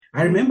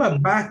I remember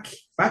back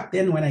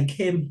then when I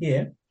came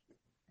here,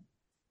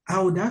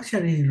 I would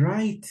actually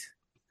write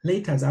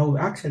letters. I would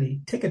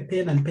actually take a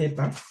pen and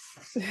paper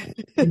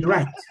and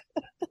write.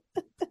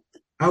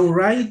 I would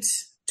write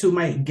to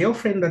my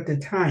girlfriend at the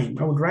time.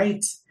 I would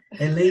write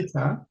a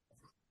letter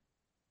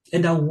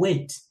and I'll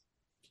wait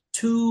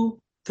 2-3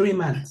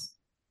 months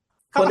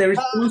for the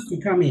response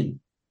to come in.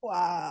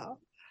 Wow.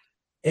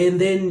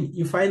 And then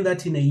you find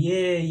that in a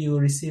year you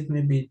receive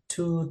maybe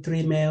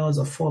 2-3 mails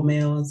or 4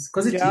 mails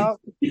because it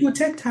will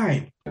take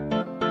time.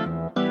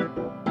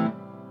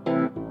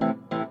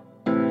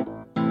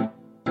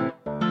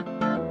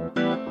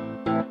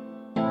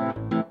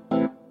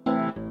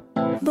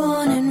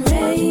 Born and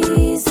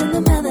raised in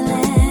the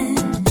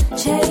motherland,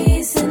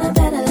 chasing a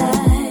better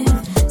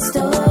life.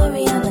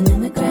 Story of an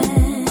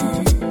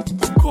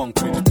immigrant.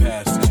 Concrete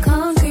pastures.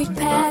 Concrete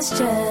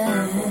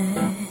pastures.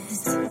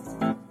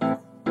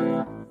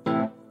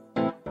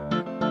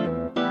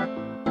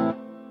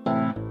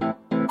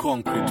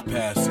 Concrete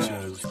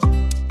pastures.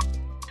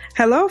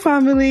 Hello,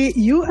 family.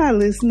 You are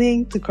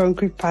listening to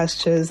Concrete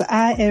Pastures.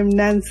 I am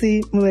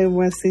Nancy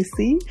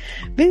Mlemwa-Sisi.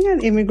 Being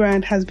an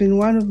immigrant has been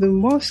one of the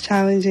most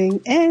challenging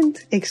and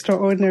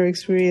extraordinary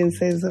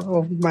experiences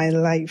of my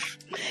life.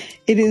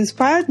 It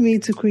inspired me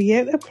to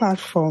create a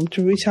platform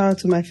to reach out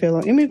to my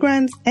fellow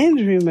immigrants and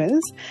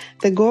dreamers.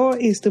 The goal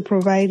is to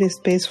provide a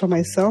space for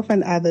myself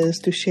and others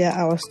to share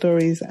our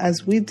stories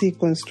as we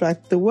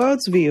deconstruct the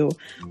world's view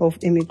of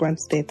immigrant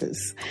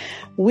status.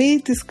 We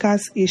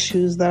discuss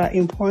issues that are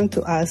important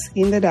to us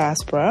in the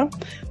diaspora.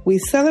 We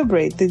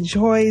celebrate the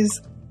joys,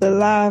 the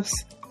laughs,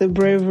 the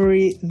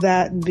bravery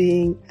that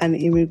being an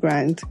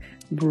immigrant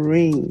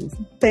brings.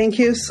 Thank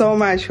you so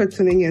much for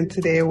tuning in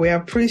today. We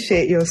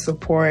appreciate your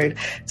support.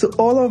 To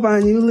all of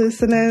our new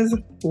listeners,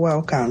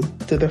 welcome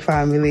to the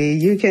family.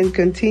 You can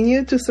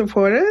continue to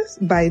support us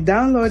by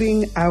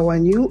downloading our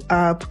new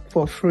app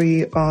for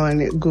free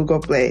on Google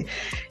Play.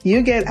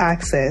 You get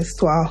access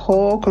to our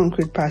whole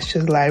Concrete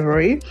Pastures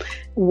library.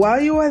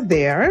 While you are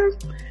there,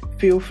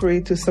 feel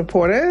free to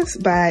support us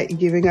by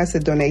giving us a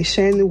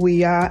donation.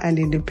 We are an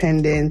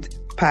independent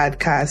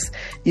podcast.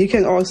 You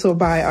can also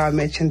buy our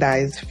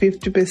merchandise.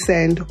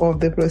 50%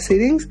 of the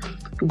proceedings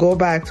go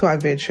back to our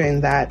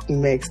veteran that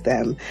makes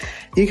them.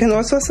 You can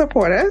also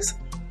support us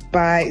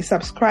by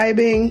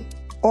subscribing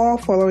or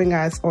following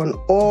us on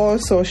all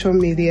social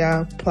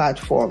media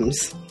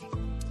platforms.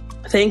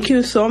 Thank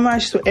you so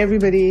much to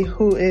everybody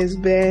who has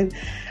been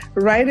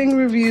writing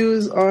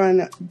reviews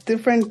on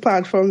different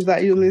platforms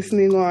that you're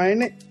listening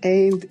on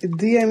and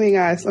DMing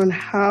us on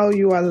how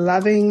you are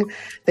loving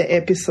the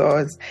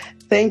episodes.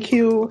 Thank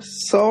you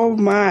so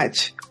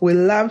much. We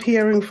love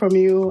hearing from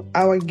you.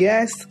 Our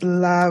guests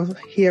love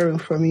hearing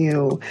from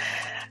you.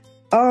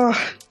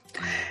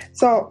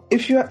 So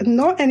if you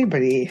know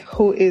anybody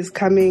who is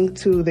coming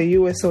to the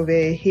US of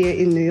A here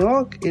in New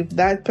York, if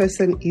that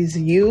person is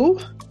you,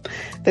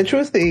 the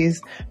truth is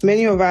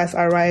many of us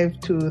arrive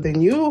to the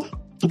new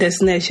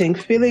destination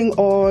feeling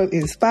all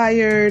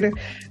inspired,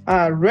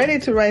 ready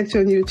to write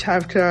your new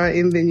chapter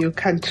in the new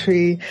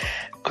country.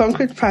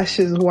 Concrete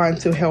Pastures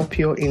want to help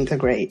you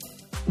integrate.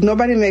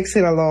 Nobody makes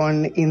it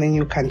alone in a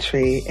new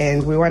country,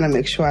 and we want to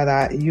make sure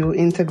that you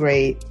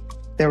integrate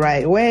the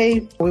right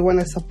way. We want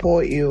to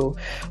support you,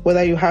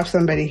 whether you have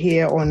somebody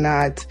here or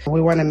not.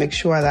 We want to make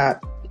sure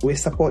that we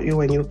support you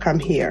when you come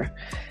here.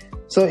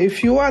 So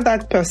if you are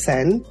that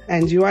person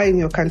and you are in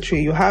your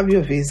country, you have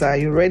your visa,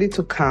 you're ready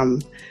to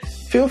come,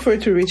 feel free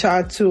to reach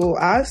out to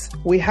us.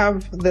 We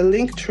have the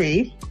link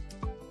tree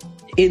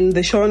in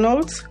the show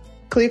notes.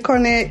 Click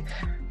on it.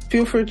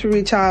 Feel free to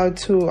reach out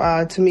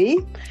to me,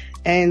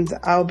 and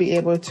I'll be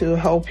able to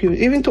help you,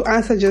 even to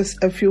answer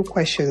just a few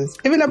questions,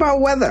 even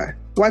about weather,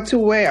 what to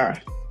wear,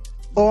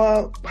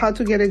 or how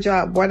to get a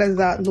job. What does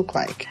that look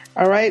like?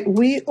 All right.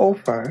 We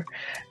offer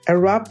a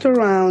wrapped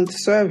around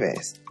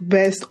service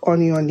based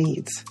on your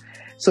needs,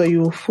 so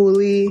you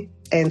fully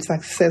and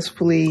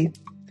successfully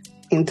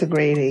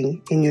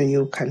integrating in your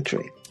new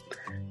country.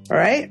 All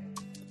right.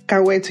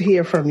 Can't wait to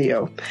hear from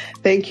you.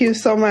 Thank you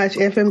so much,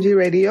 FMG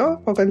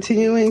Radio, for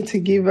continuing to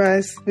give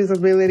us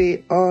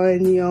visibility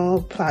on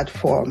your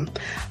platform.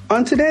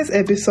 On today's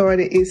episode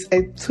is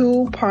a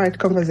 2-part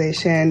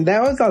conversation.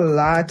 There was a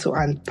lot to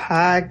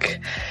unpack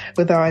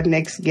with our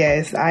next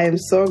guest. I am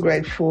so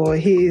grateful.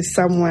 He is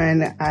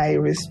someone I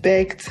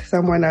respect,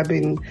 someone I've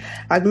been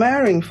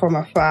admiring from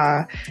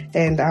afar,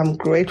 and I'm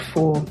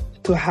grateful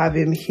to have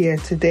him here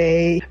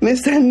today.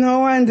 Mr.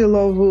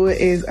 Ndhlovu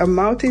is a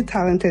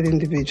multi-talented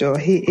individual.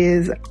 He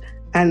is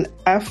an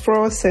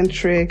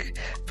Afrocentric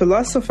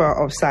philosopher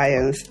of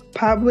science,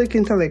 public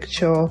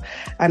intellectual,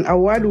 an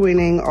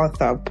award-winning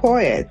author,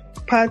 poet,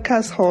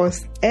 podcast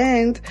host,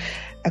 and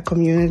a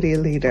community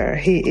leader.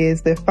 He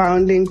is the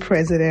founding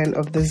president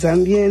of the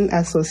Zambian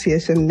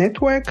Association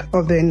Network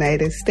of the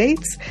United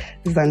States,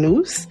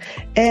 ZANUS,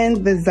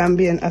 and the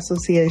Zambian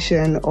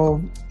Association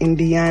of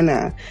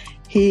Indiana.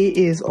 He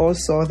is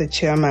also the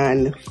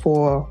chairman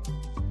for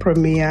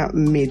Premier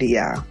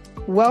Media.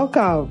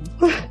 Welcome.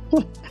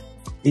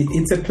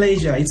 It's a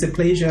pleasure. It's a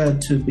pleasure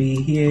to be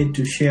here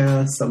to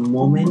share some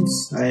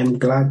moments. I am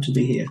glad to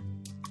be here.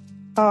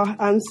 Oh,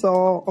 I'm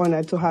so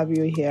honored to have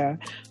you here.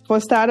 For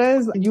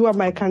starters, you are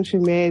my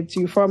countrymates.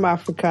 You're from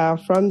Africa,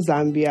 from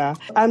Zambia.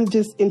 I'm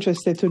just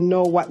interested to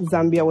know what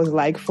Zambia was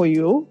like for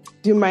you.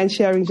 Do you mind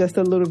sharing just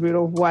a little bit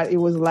of what it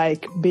was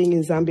like being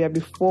in Zambia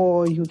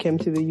before you came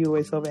to the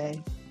US of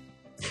A?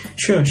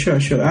 Sure.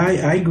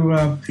 I grew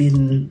up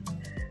in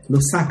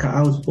Lusaka.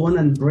 I was born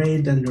and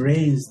bred and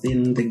raised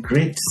in the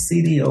great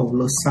city of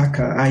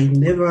Lusaka. I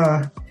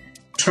never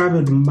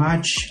traveled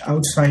much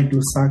outside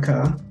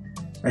Lusaka.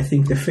 I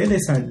think the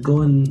furthest I'd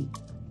gone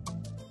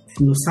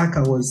in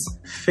Lusaka was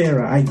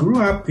Fera. I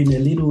grew up in a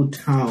little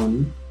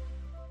town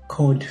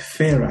called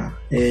Fera,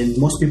 and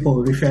most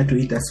people refer to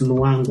it as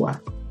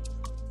Luangwa.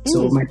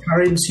 So my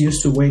parents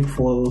used to work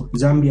for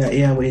Zambia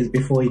Airways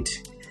before it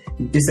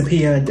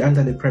disappeared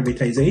under the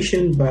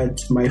privatization, but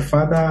my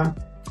father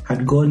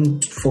had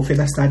gone for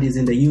further studies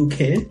in the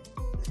UK.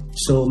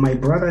 So my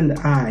brother and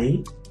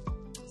I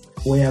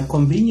were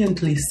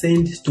conveniently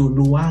sent to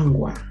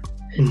Luangwa,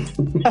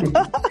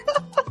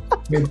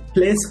 a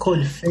place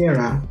called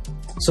Fera.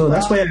 So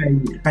that's where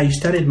I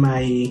started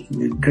my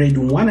grade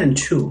 1 and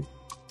 2.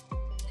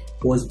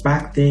 Was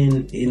back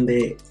then in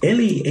the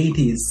early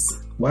 80s.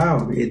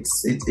 Wow,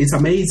 it's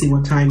amazing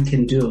what time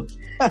can do.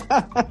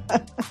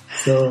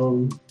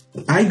 So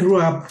I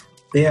grew up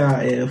there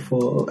I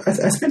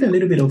spent a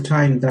little bit of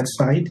time that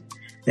side,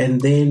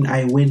 and then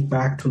I went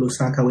back to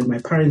Lusaka when my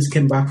parents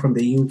came back from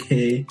the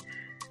UK,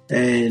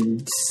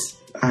 and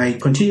I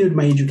continued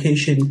my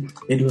education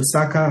in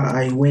Lusaka.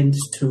 I went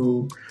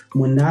to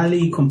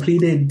Munali,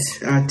 completed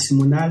at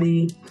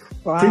Munali.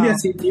 Wow.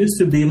 Previously, it used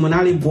to be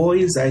Munali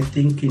Boys. I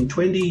think in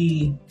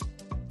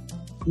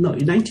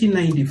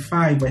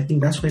 1995, I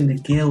think that's when the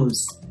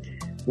girls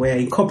were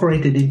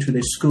incorporated into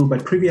the school.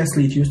 But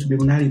previously, it used to be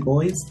Munali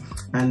Boys,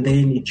 and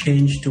then it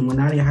changed to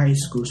Munali High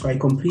School. So I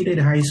completed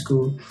high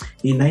school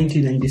in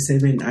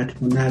 1997 at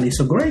Munali.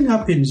 So growing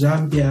up in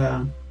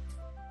Zambia,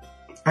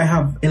 I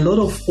have a lot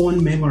of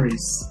fond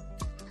memories.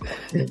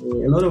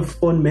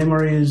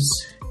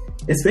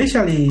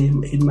 Especially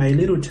in my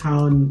little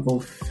town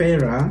of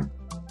Fera.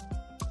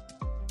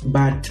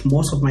 But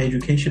most of my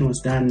education was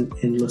done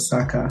in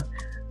Lusaka.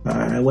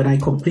 When I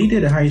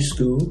completed high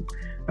school,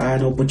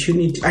 an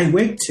opportunity, I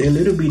worked a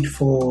little bit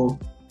for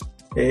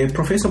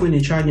Professor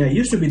Mwenichanya. He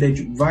used to be the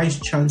Vice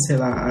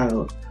Chancellor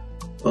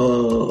of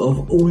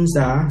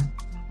UNZA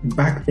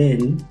back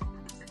then,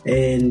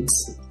 and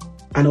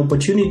an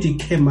opportunity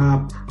came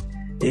up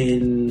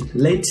in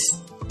late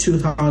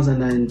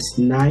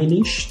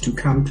 2009-ish to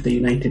come to the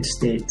United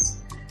States.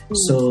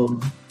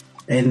 So,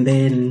 and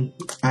then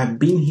I've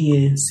been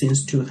here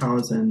since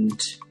 2000.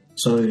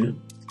 So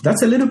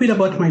that's a little bit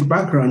about my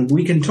background.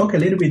 We can talk a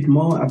little bit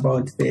more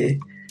about the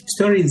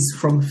stories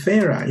from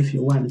Fera if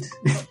you want.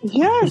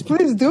 Yes,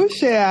 please do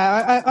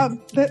share.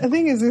 The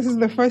thing is, this is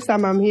the first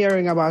time I'm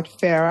hearing about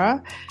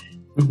Fera.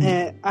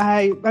 Mm-hmm.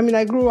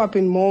 I grew up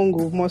in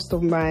Mongu most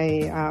of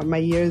my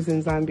years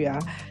in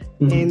Zambia.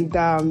 Mm-hmm.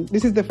 And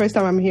this is the first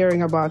time I'm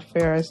hearing about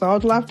Fera. So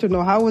I'd love to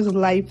know, how was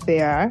life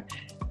there?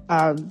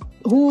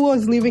 Who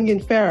was living in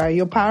Fera?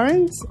 Your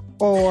parents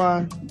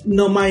or?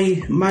 No,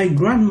 my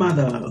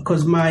grandmother,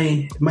 because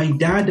my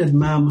dad and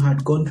mom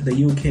had gone to the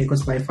UK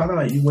because my father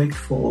worked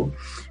for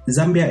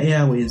Zambia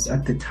Airways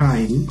at the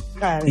time.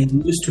 He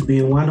used to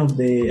be one of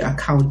the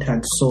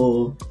accountants,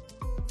 so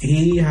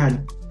he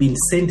had been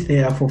sent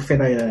there for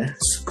further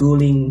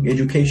schooling,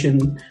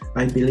 education,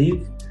 I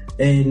believe.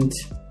 And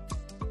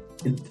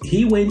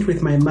he went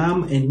with my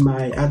mom and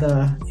my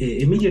other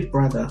immediate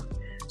brother.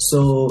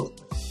 So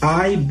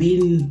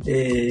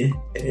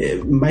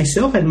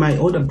myself and my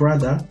older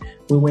brother,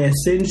 we were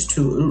sent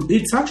to,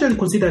 it's actually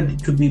considered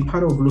to be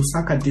part of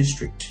Lusaka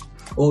district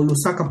or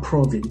Lusaka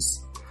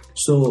province.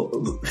 So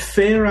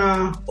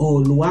Fera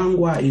or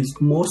Luangwa is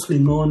mostly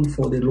known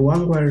for the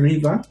Luangwa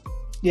River.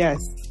 Yes.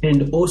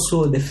 And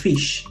also the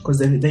fish, because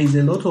there is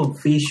a lot of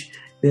fish.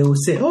 They will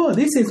say, oh,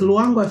 this is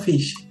Luangwa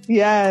fish.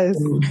 Yes.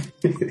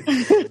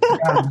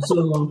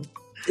 So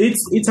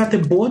it's at the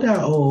border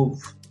of,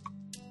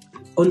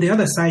 on the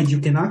other side, you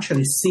can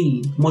actually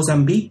see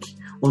Mozambique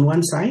on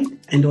one side,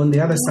 and on the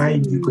other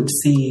side, you could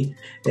see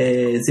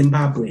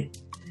Zimbabwe.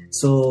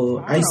 So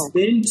wow. I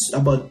spent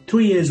about 2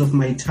 years of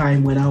my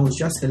time when I was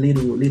just a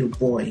little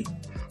boy,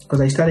 because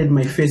I started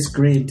my first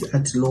grade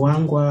at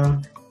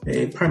Luangwa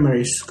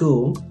primary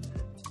school.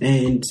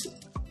 And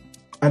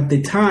at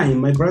the time,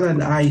 my brother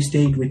and I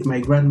stayed with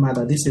my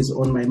grandmother. This is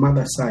on my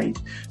mother's side.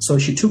 So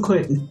she took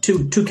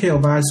care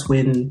of us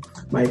when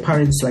my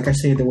parents, like I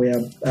said, they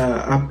were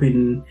up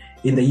in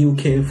the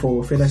UK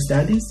for further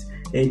studies.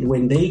 And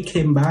when they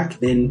came back,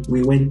 then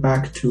we went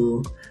back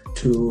to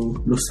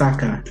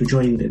Lusaka to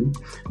join them.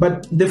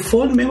 But the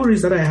fond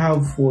memories that I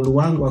have for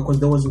Luangwa, because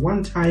there was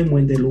one time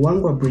when the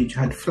Luangwa Bridge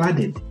had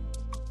flooded.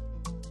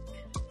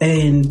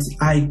 And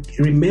I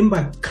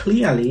remember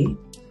clearly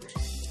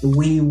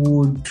we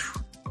would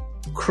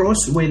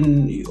cross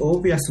when there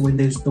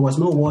was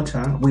no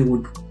water, we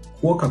would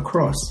walk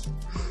across.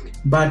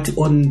 But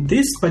on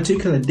this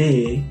particular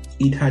day,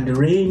 it had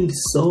rained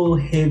so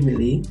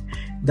heavily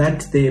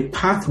that the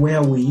path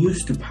where we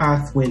used to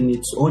path when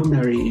it's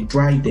ordinary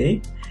dry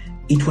day,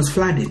 it was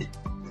flooded.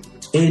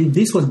 And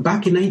this was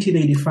back in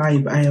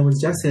 1985. I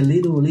was just a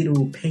little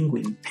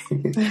penguin,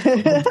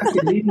 just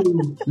a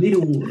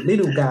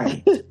little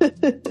guy.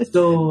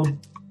 So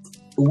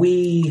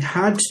we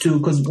had to,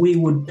 because we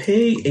would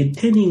pay a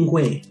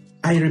teningwe.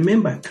 I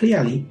remember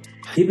clearly,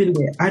 even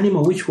the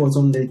animal which was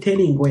on the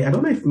teningwe. I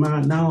don't know if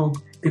now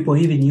people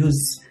even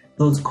use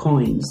those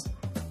coins.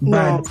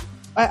 But no,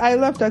 I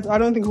left that. I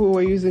don't think we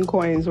were using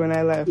coins when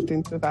I left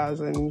in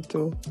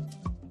 2002.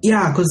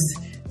 Yeah, because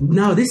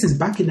now this is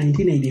back in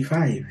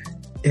 1985.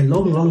 A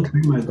long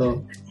time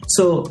ago.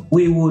 So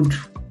we would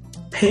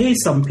pay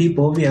some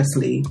people,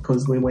 obviously,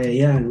 because we were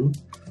young,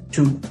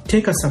 to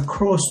take us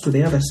across to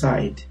the other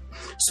side.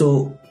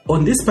 So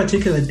on this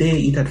particular day,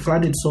 it had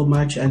flooded so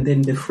much, and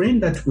then the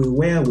friend that we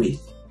were with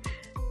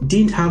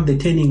didn't have the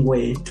turning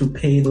way to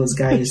pay those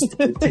guys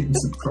to take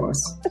us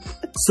across.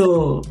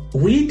 So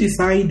we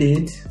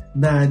decided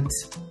that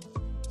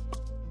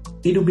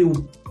it would be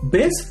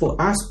best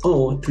for us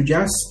all to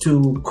just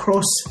to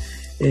cross,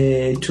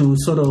 to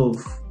sort of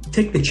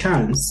take the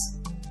chance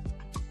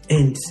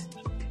and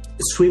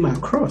swim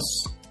across.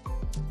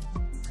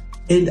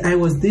 And I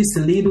was this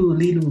little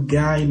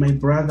guy, my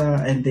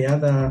brother and the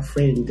other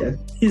friend.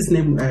 His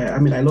name,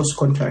 I lost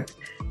contact.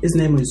 His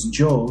name is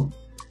Joe.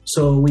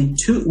 So we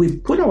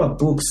put our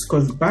books,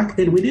 because back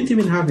then we didn't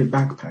even have a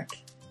backpack.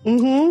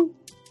 Mm-hmm.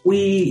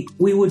 We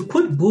would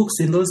put books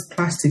in those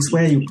plastics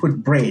where you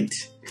put bread.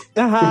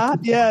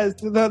 Yes,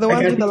 the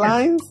ones with the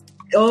lines.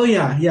 Oh,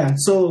 yeah.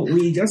 So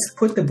we just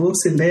put the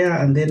books in there,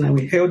 and then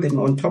we held them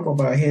on top of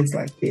our heads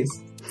like this.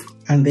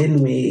 And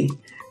then we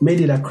made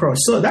it across.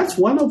 So that's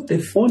one of the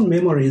fond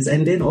memories.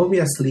 And then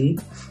obviously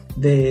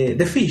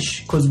the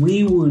fish, because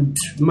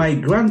my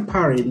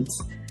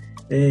grandparents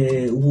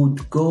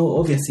would go,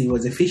 obviously he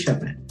was a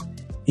fisherman.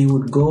 He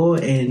would go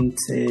and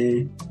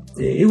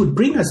he would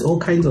bring us all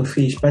kinds of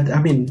fish. But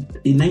in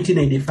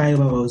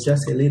 1985, I was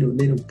just a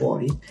little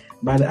boy.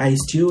 But I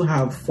still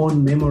have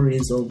fond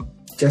memories of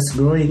just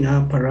growing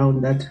up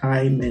around that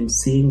time and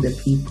seeing the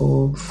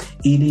people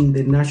eating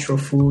the natural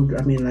food.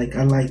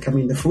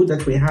 The food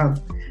that we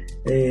have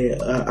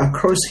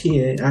across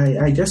here.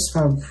 I just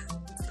have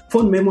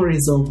fond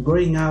memories of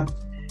growing up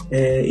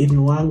in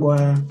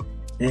Luangwa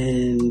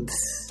and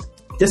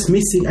just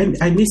missing.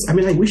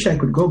 I wish I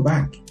could go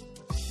back.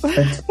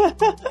 But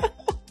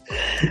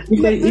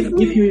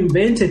if you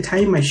invent a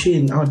time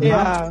machine, I would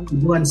love to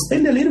go and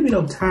spend a little bit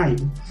of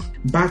time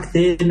back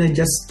then and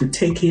just to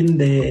take in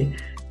the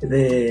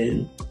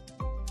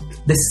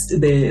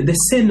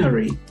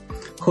scenery,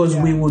 because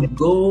we would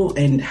go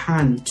and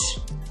hunt,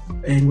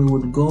 and we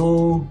would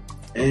go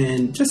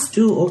and just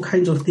do all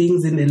kinds of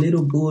things in a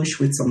little bush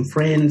with some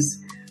friends.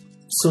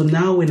 So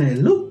now when I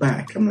look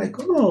back, I'm like,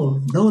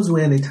 oh, those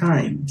were the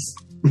times.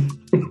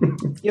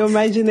 Your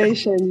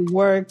imagination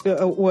work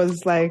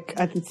was like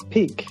at its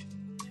peak.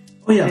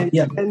 Oh yeah,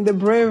 and the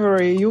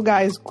bravery, you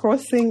guys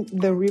crossing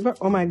the river.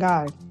 Oh my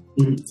God.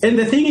 Mm-hmm. And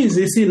the thing is,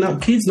 you see, now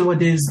kids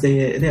nowadays,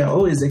 they're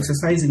always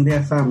exercising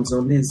their thumbs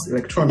on these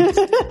electronics.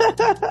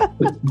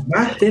 But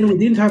back then we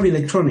didn't have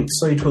electronics,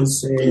 so it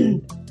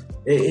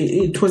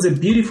was a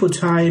beautiful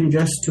time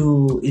just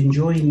to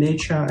enjoy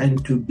nature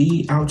and to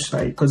be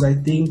outside. Because I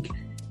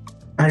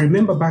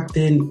remember back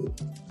then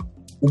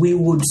we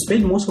would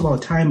spend most of our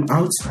time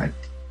outside.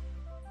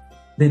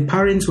 The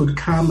parents would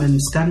come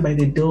and stand by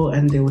the door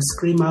and they would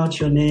scream out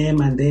your name,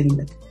 and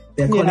then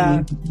they're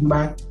calling you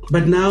back.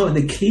 But now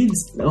the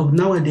kids of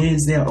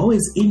nowadays, they're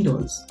always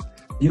indoors.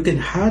 You can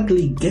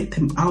hardly get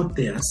them out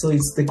there. So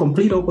it's the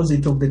complete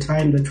opposite of the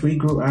time that we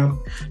grew up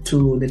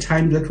to the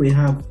time that we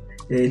have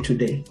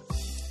today.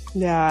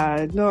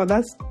 Yeah, no,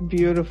 that's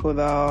beautiful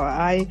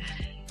though.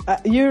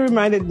 You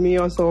reminded me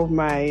also of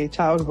my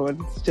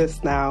childhood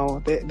just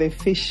now, the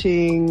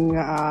fishing.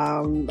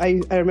 I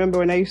remember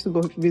when I used to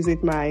go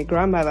visit my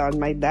grandmother on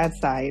my dad's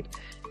side,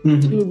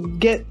 to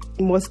get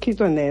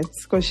mosquito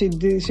nets, because she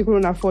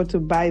couldn't afford to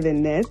buy the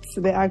nets,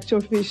 the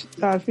actual fish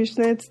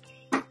nets.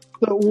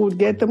 So we would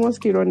get the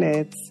mosquito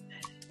nets,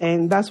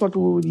 and that's what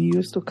we would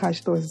use to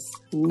catch those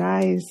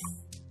nice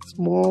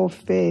small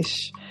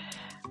fish.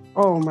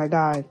 Oh my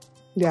God.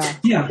 Yeah.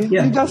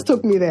 You just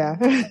took me there.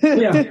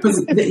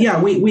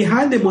 We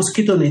had the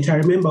mosquito net, I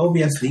remember,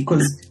 obviously,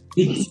 because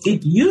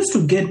it used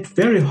to get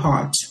very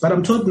hot, but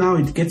I'm told now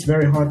it gets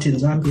very hot in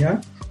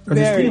Zambia.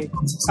 Very.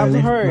 I've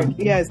heard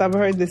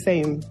the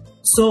same.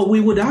 So we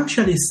would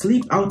actually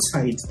sleep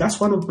outside. That's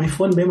one of my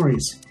fond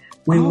memories.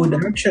 We would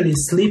actually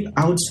sleep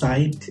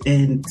outside,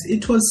 and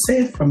it was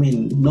safe.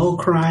 No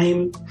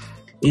crime.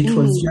 It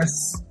was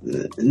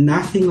just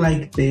nothing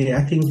like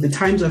I think the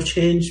times have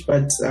changed,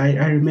 but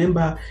I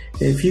remember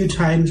a few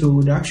times we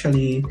would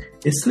actually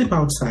sleep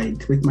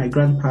outside with my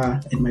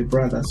grandpa and my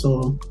brother.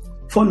 So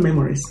fond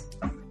memories.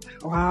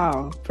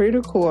 Wow, pretty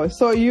cool.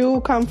 So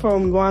you come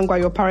from Luangwa,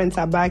 your parents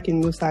are back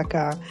in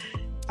Lusaka.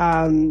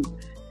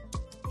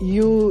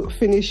 you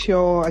finish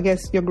your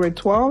grade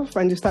 12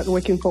 and you start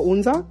working for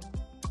UNZA?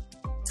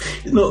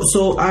 No,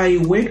 so I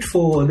worked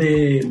for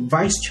the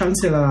Vice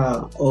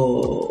Chancellor,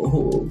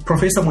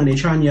 Professor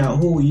Mwanechanya,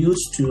 who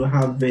used to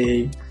have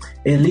a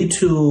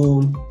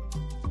little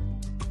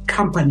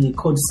company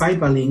called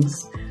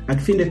Cyberlinks at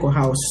Findeco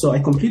House. So I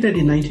completed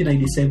in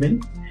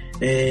 1997.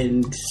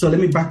 And so let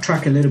me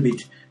backtrack a little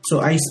bit.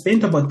 So I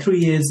spent about 3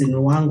 years in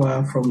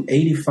Rwanda from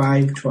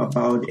 85 to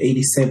about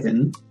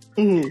 87.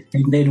 Mm-hmm.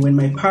 And then when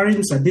my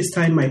parents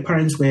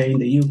were in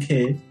the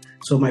UK.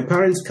 So my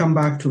parents come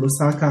back to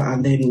Lusaka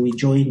and then we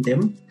joined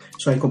them.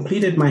 So I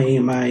completed my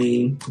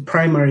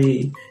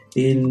primary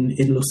in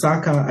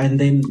Lusaka, and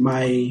then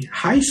my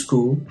high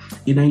school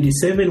in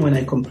 97 when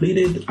I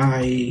completed,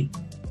 I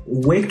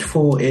worked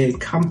for a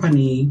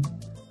company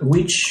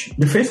which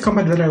the first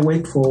company that I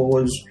worked for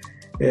was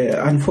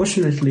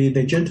unfortunately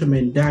the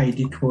gentleman died.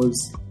 It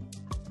was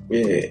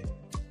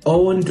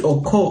owned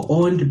or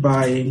co-owned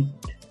by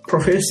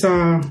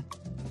Professor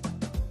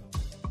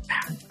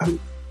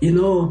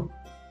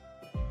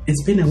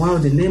it's been a while,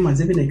 the name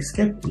has even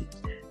escaped me.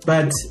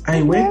 But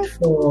I worked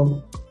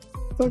for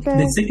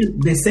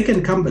the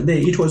second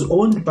company. It was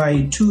owned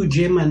by two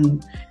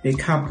German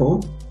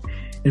couple,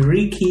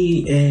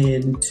 Ricky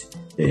and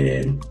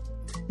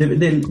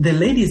the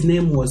lady's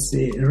name was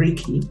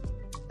Ricky,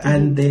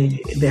 and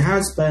the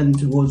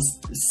husband was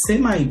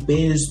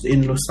semi-based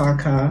in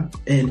Lusaka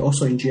and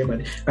also in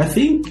Germany. I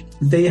think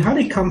they had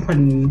a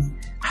company,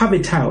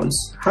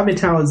 Habitats,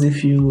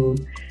 if you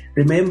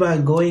remember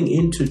going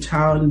into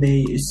town,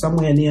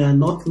 somewhere near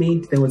North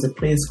Mead, there was a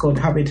place called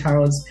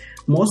Habitats.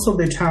 Most of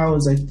the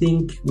towels, I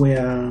think,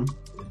 were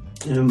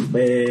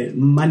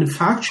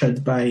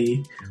manufactured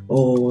by,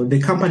 or the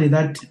company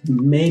that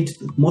made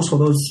most of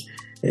those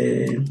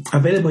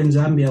available in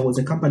Zambia was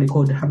a company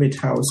called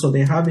Habitats. So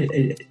they had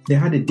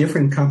a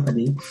different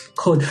company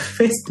called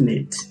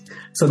Festnet.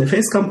 So the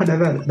first company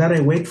that I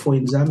worked for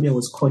in Zambia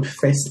was called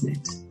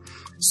Festnet.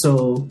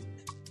 So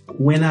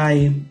when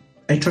I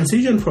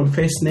transitioned from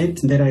Festnet,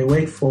 then I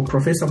worked for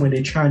Professor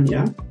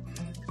Mwanechanya,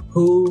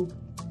 who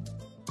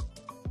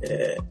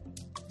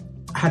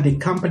had a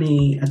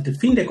company at the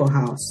Findeco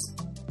House.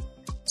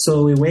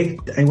 So I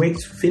worked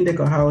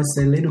Findeco House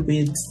a little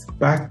bit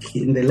back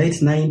in the late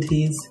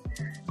 90s,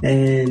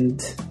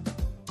 and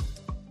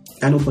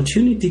an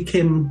opportunity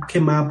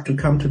came up to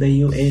come to the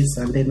US,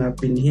 and then I've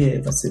been here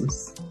ever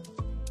since.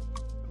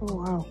 Oh,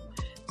 wow.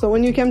 So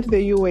when you came to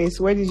the US,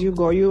 where did you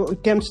go? You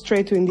came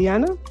straight to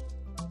Indiana?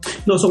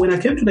 No, so when I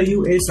came to the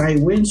US,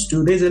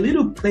 there's a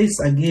little place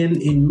again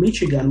in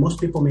Michigan, most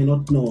people may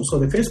not know. So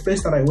the first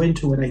place that I went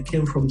to when I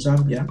came from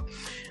Zambia,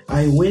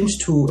 I went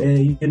to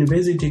a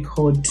university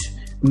called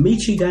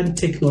Michigan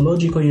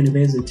Technological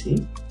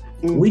University,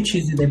 which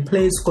is in a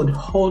place called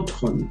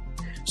Holton.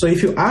 So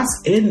if you ask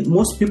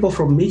most people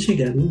from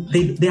Michigan,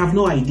 they have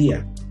no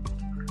idea.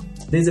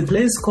 There's a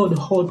place called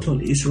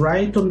Holton. It's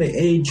right on the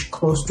edge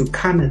close to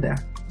Canada.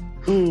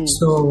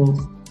 So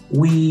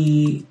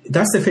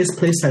that's the first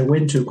place I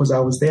went to because I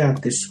was there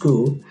at the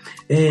school.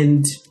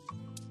 And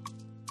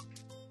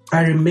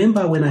I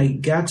remember when I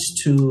got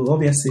to,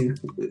 obviously,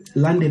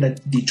 landed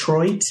at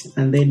Detroit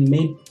and then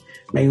made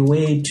my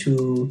way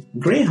to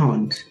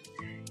Greyhound,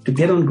 to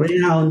get on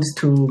Greyhound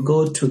to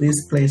go to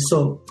this place.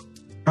 So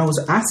I was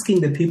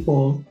asking the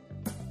people,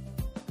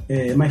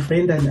 my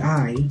friend and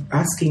I,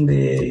 asking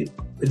the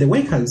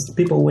workers,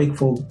 people who work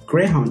for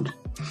Greyhound,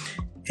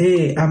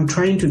 hey, I'm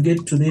trying to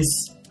get to this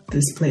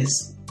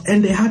place.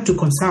 And they had to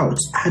consult.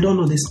 I don't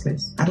know this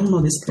place.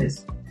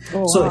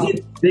 Oh, so wow.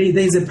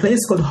 There's a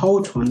place called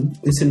Holton.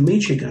 It's in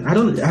Michigan. I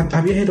don't know.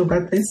 Have you heard of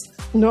that place?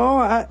 No,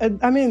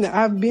 I mean,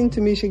 I've been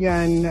to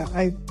Michigan.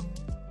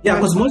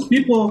 Because most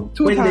people,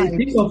 when they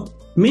think of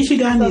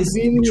Michigan, is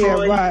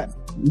Detroit,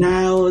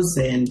 Niles,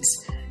 and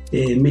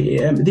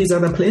these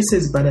other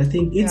places. But I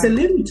think it's a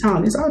little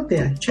town. It's out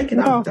there. Check it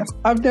out.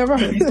 I've never.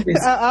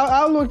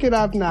 I'll look it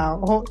up now.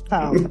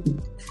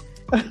 Holton.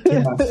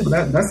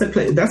 That's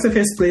the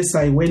first place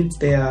I went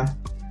there,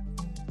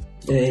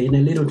 in a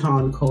little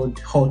town called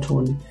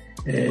Holton,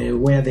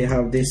 where they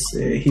have this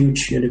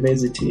huge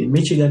university,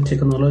 Michigan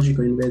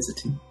Technological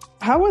University.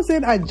 How was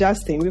it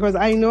adjusting? Because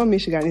I know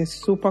Michigan is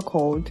super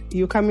cold.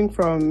 You're coming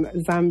from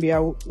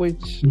Zambia,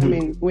 which, I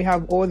mean, we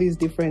have all these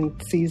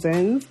different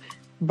seasons,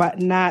 but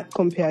not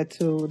compared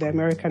to the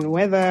American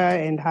weather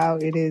and how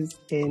it is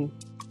in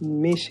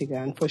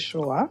Michigan, for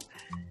sure.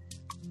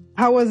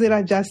 How was it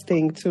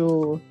adjusting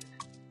to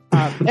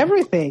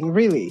everything,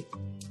 really?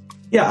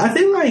 Yeah, I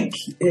think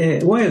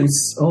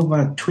it's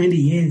over 20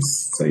 years,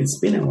 so it's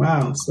been a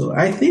while. So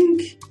I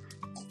think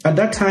at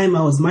that time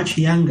I was much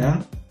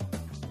younger.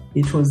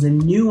 It was a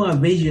newer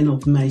version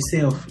of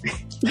myself.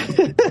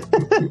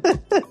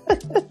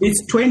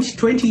 It's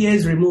 20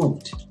 years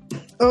removed.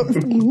 Oh,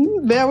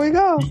 there we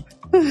go.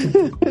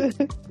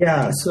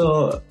 Yeah,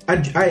 so I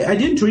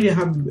didn't really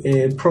have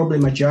a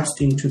problem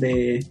adjusting to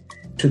the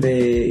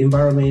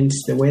environment,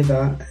 the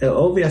weather.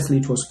 Obviously,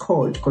 it was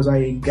cold because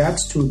I got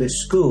to the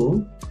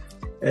school.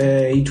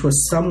 It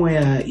was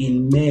somewhere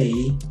in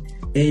May,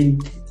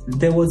 and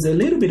there was a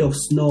little bit of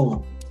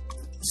snow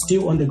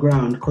still on the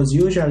ground, because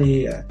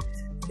usually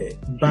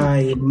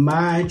by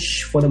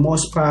March, for the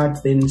most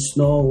part, then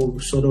snow will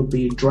sort of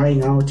be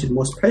drying out in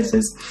most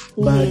places.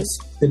 But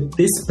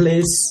this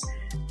place,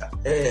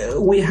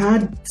 we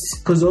had,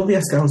 because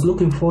obviously I was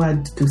looking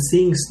forward to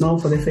seeing snow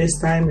for the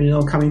first time,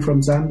 coming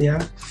from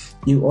Zambia.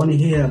 You only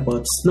hear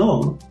about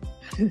snow.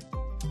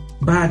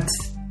 But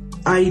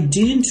I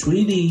didn't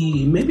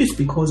really, maybe it's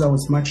because I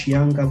was much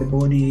younger, the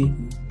body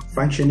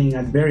functioning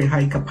at very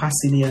high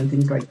capacity and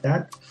things like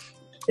that.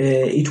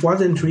 It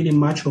wasn't really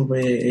much of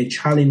a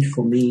challenge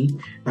for me.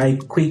 I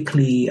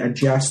quickly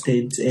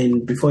adjusted,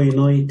 and before you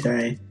know it,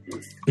 I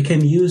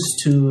became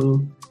used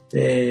to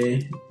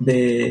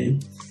the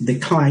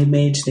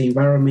climate, the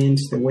environment,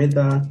 the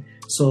weather.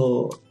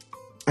 So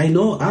I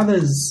know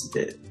others,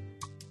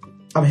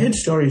 I've heard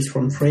stories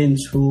from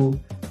friends who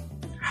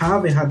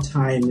have a hard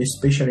time,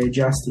 especially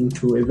adjusting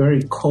to a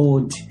very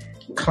cold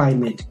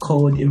climate,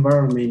 cold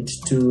environment,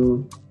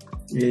 to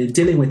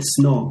dealing with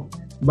snow.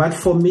 But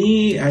for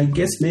me, I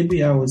guess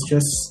maybe I was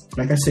just,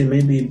 like I said,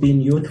 maybe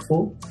being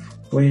youthful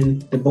when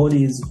the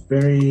body is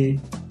very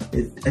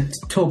at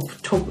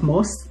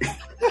topmost.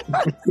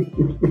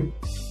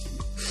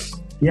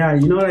 Yeah,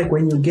 like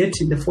when you get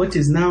in the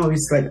 40s now,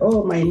 it's like,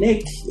 oh, my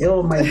neck,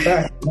 oh, my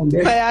back.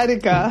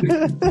 Sciatica.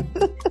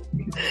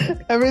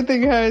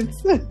 Everything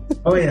hurts.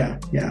 Oh, yeah.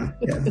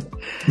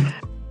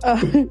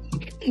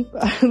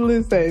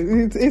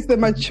 Listen, it's the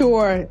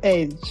mature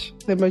age.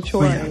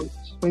 Age.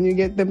 When you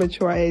get the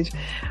mature age.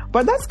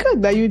 But that's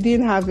good that you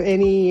didn't have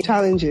any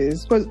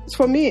challenges. But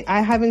for me, I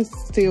haven't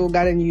still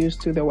gotten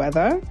used to the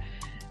weather.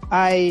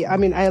 I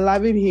mean, I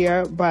love it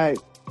here, but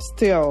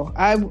still,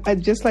 I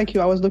just like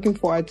you, I was looking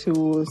forward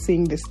to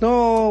seeing the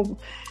snow.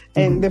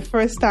 And the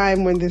first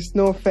time when the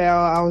snow fell,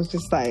 I was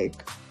just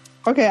like,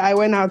 okay, I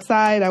went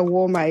outside, I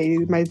wore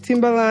my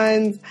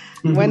Timberlands,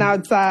 went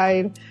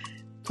outside,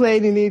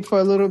 played in it for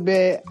a little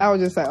bit. I was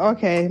just like,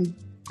 okay,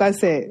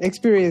 that's it,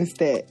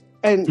 experienced it.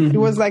 And it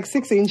was like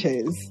 6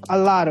 inches, a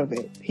lot of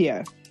it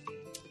here.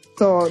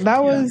 So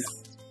that was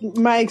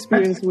my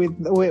experience with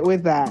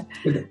that.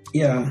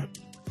 Yeah.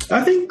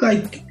 I think,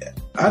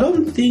 I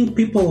don't think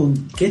people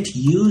get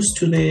used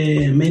to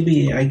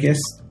maybe, I guess,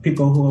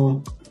 people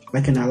who,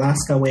 like in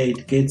Alaska, where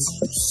it gets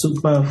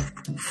super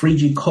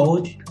frigid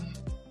cold.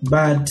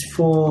 But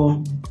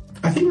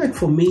I think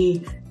for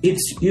me,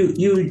 it's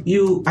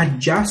you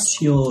adjust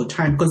your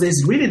time, because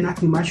there's really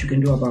nothing much you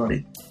can do about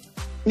it.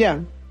 Yeah.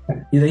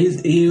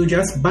 You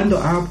just bundle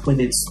up when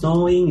it's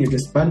snowing, you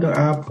just bundle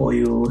up, or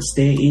you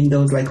stay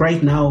indoors. Like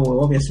right now,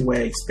 obviously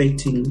we're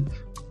expecting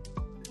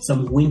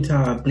some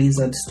winter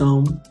blizzard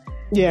storm.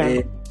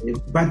 Yeah.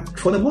 But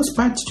for the most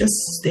part, just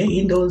stay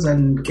indoors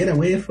and get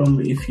away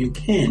from if you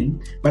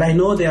can. But I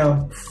know there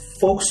are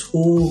folks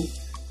who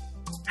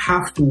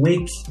have to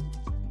work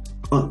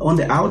on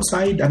the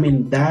outside. I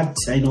mean, that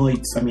I know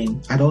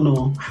I don't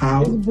know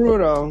how. It's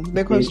brutal.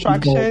 The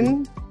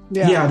construction.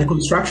 Yeah, the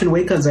construction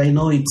workers, I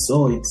know it's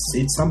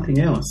something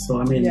else.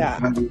 So,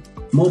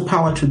 more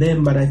power to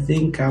them. But I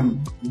think I've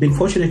been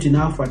fortunate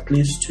enough, at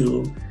least,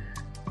 to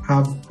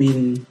have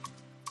been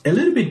a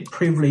little bit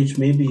privileged,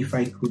 maybe if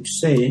I could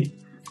say,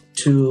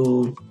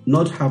 to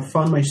not have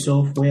found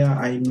myself where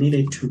I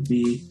needed to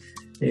be,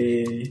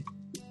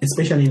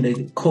 especially in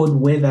the cold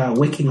weather,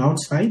 working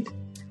outside.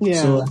 Yeah.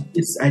 So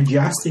it's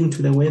adjusting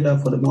to the weather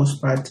for the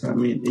most part.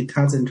 It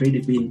hasn't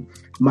really been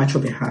much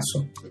of a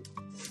hassle.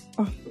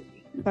 Oh,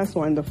 that's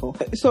wonderful.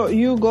 So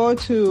you go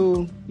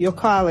to your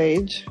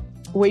college.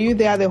 Were you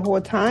there the whole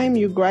time?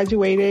 You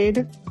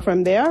graduated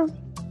from there?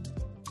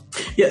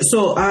 Yeah,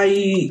 so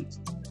I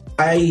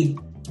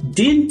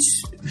didn't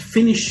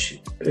finish.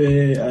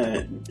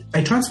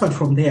 I transferred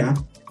from there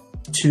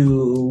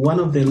to one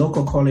of the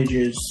local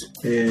colleges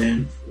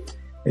here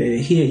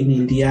in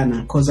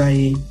Indiana, because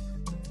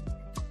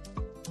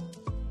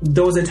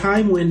there was a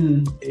time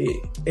when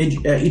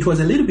it was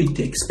a little bit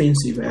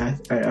expensive.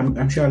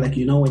 I'm sure,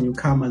 when you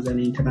come as an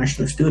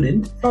international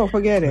student. Oh,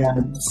 forget it.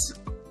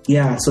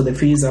 Yeah, so the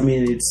fees,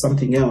 it's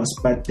something else.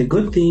 But the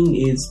good thing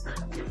is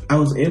I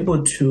was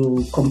able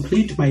to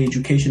complete my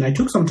education. I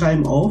took some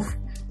time off,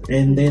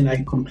 and then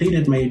I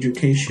completed my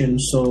education.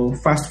 So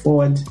fast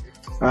forward,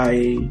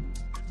 I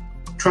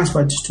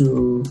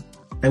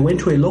went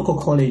to a local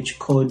college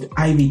called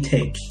Ivy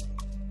Tech.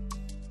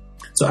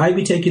 So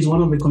Ivy Tech is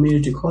one of the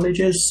community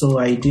colleges. So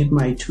I did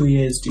my 2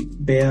 years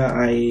there.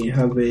 I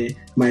have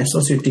my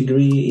associate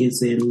degree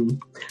is in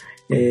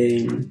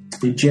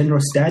general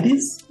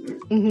studies.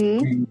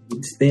 And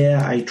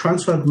there I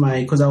transferred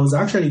because I was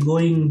actually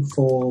going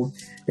for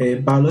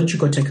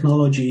biological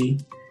technology,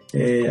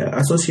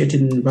 associate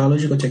in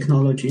biological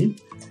technology.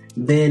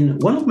 Then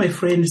one of my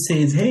friends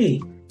says,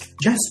 hey,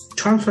 just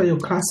transfer your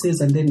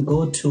classes and then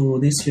go to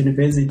this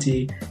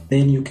university.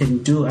 Then you can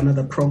do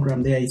another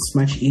program there. It's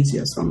much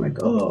easier. So I'm like,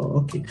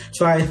 oh, okay.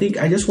 So I think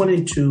I just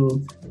wanted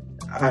to,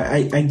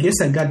 I guess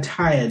I got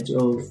tired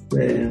of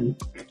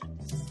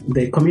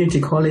the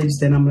community college.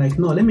 Then I'm like,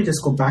 no, let me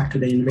just go back to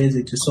the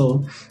university.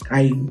 So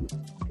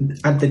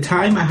at the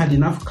time I had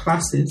enough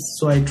classes,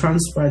 so I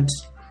transferred.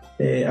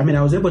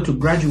 I was able to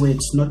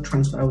graduate, not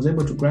transfer. I was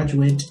able to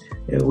graduate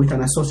with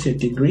an associate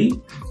degree,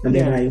 and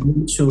then I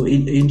went to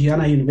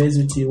Indiana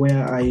University,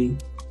 where I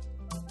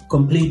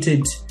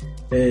completed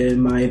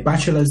my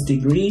bachelor's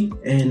degree,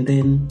 and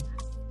then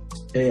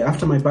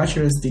after my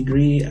bachelor's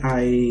degree,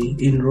 I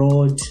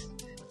enrolled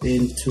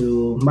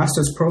into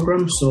master's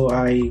program. So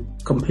I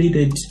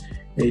completed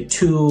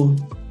 2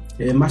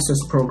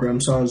 master's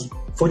programs. So I was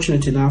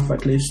fortunate enough,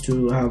 at least,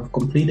 to have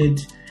completed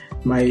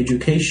my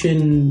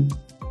education,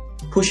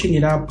 pushing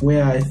it up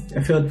where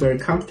I felt very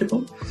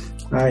comfortable.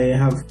 I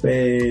have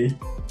 2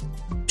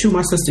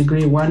 master's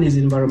degree. One is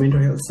in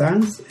environmental health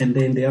science, and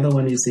then the other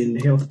one is in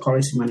health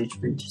policy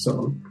management.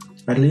 So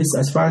at least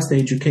as far as the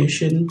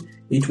education,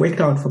 it worked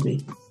out for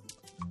me.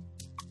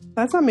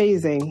 That's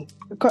amazing.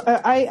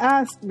 I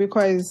ask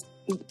because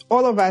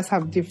all of us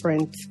have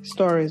different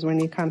stories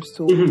when it comes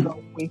to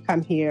we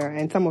come here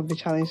and some of the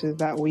challenges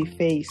that we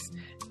face.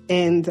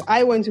 And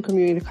I went to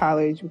community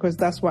college because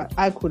that's what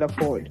I could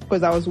afford,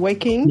 because I was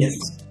working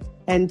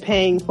and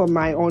paying for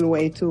my own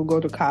way to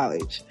go to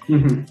college.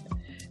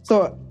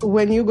 So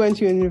when you go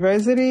into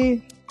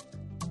university,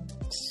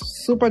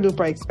 super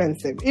duper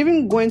expensive.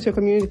 Even going to a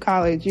community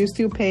college, you're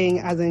still paying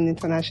as an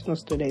international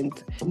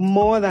student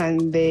more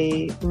than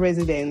the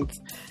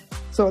residents.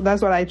 So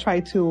that's what I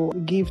try to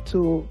give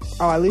to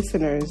our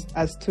listeners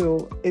as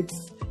to it's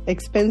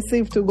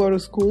expensive to go to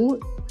school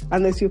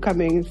unless you're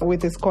coming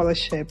with a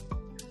scholarship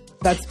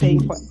that's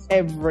paying for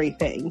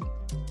everything.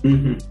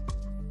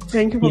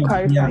 Thank you for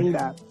clarifying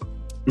that.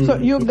 So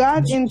you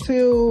got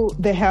into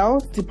the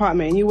health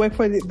department. You work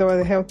for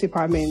the health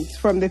department.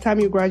 From the time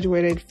you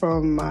graduated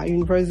from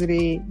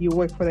university, you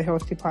work for the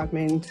health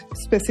department,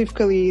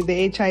 specifically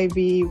the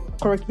HIV,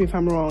 correct me if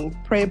I'm wrong,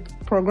 PrEP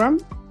program?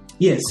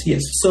 Yes.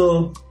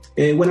 So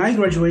when I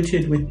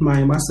graduated with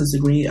my master's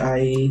degree,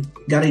 I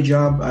got a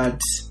job at,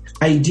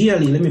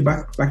 ideally, let me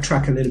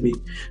backtrack a little bit.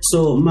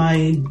 So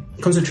my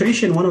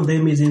concentration, one of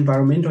them is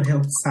environmental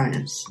health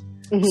science.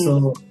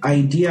 So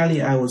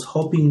ideally, I was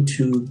hoping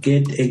to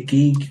get a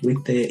gig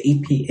with the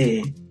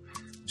EPA.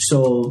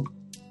 So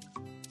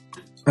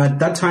at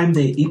that time,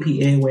 the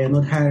EPA were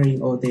not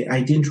hiring, or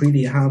I didn't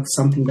really have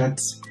something that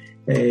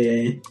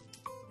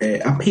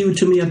appealed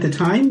to me at the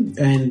time.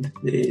 And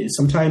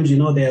sometimes,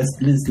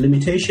 there's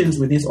limitations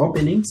with these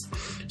openings.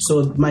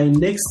 So my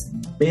next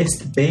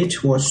best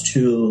bet was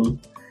to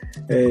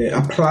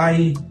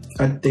apply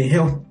at the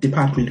health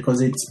department,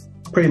 because it's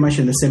pretty much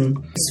in the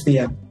same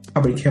sphere,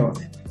 public health.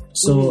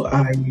 So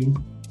I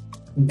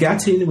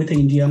got in with the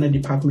Indiana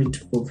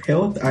Department of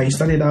Health. I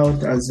started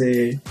out as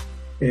a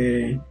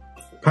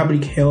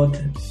public health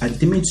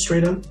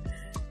administrator,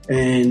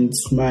 and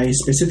my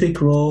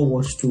specific role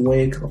was to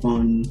work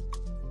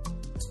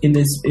in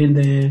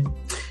the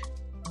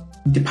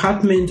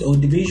department or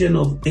division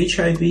of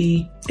HIV,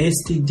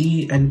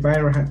 STD, and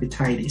viral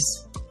hepatitis.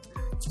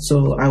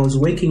 So I was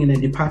working in a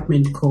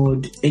department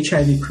called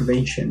HIV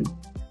prevention.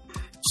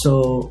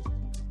 So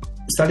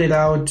started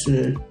out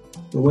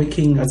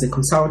working as a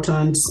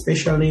consultant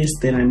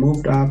specialist. Then I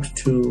moved up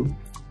to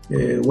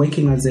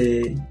working as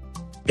a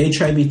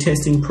HIV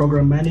testing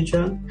program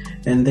manager.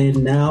 And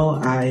then now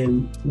I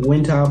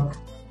went up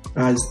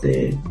as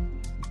the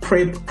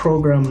PrEP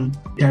program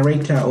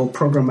director or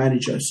program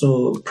manager.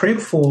 So PrEP,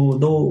 for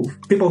those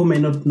people who may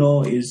not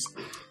know, it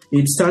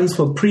stands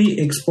for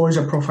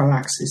pre-exposure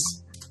prophylaxis.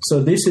 So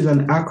this is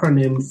an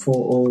acronym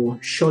or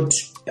short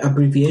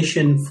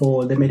abbreviation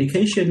for the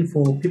medication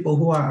for people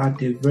who are at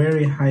a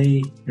very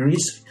high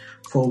risk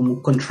for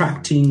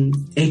contracting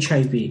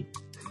HIV.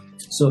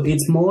 So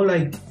it's more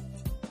like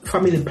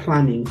family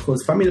planning,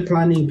 because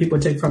people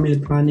take family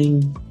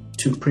planning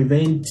to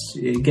prevent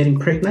getting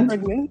pregnant.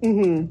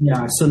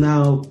 Yeah. So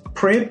now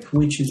PrEP,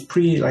 which is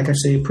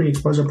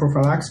pre-exposure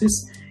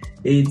prophylaxis,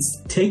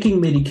 it's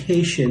taking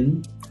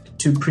medication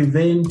to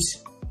prevent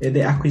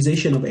the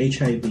acquisition of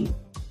HIV.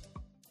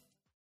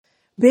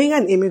 Being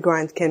an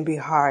immigrant can be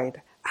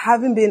hard.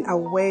 Having been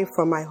away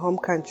from my home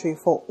country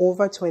for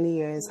over 20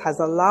 years has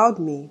allowed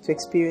me to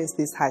experience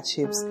these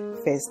hardships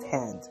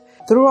firsthand.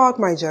 Throughout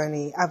my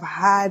journey, I've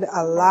had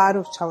a lot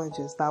of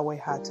challenges that were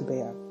hard to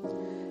bear.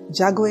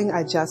 Juggling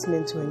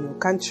adjustment to a new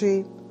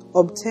country,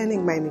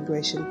 obtaining my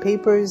immigration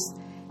papers,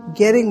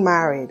 getting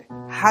married,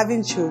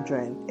 having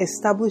children,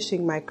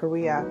 establishing my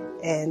career,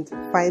 and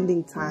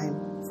finding time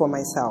for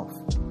myself.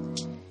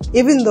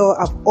 Even though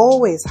I've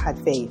always had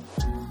faith,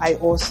 I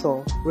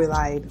also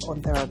relied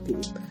on therapy,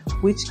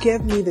 which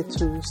gave me the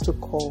tools to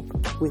cope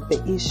with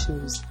the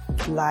issues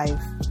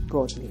life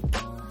brought me.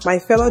 My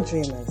fellow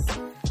dreamers,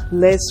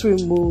 let's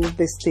remove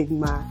the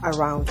stigma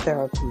around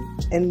therapy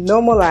and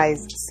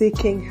normalize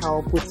seeking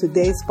help with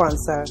today's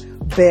sponsor,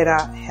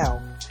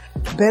 BetterHelp.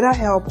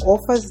 BetterHelp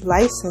offers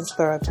licensed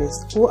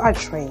therapists who are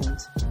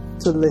trained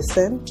to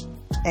listen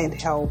and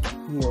help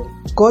you.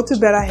 Go to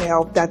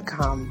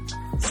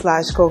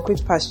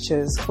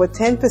betterhelp.com/concretepastures for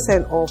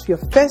 10% off your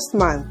first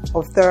month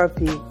of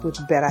therapy with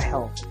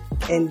BetterHelp.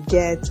 and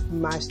get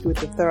matched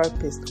with a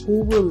therapist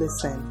who will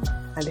listen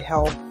and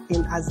help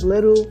in as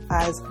little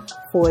as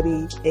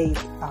 48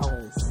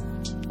 hours.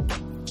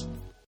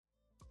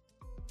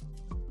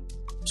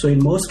 So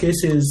in most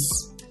cases,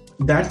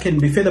 that can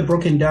be further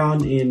broken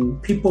down in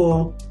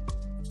people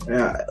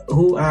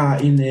who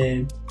are in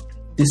a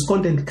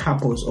discontent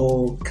couples,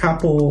 or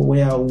couple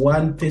where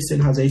one person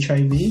has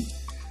HIV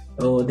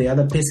or the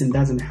other person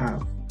doesn't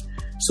have.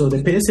 So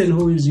the person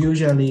who is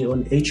usually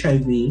on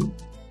HIV,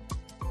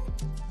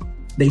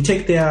 they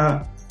take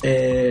their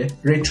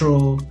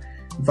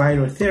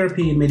retroviral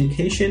therapy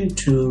medication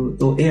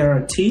or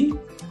ART,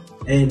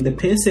 and the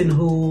person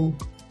who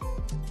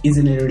is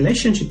in a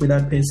relationship with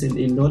that person,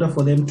 in order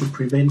for them to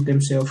prevent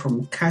themselves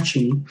from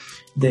catching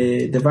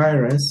the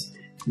virus,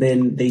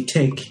 then they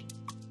take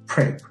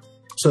PrEP.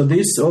 So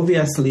this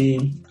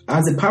obviously,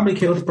 as a public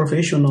health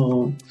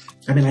professional,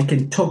 I mean, I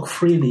can talk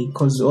freely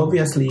because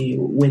obviously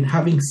when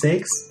having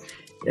sex,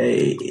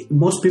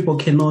 most people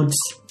cannot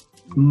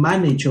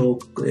manage or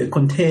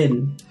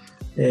contain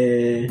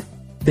the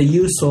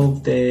use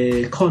of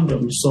the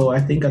condom. So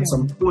I think at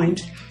some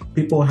point,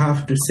 people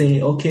have to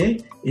say, okay,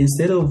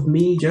 instead of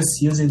me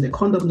just using the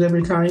condoms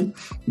every time,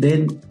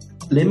 then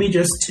let me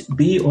just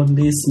be on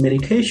this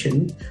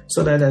medication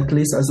so that at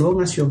least as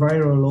long as your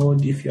viral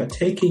load, if you are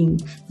taking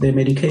the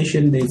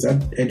medication, there's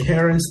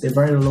adherence, the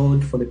viral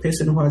load for the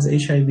person who has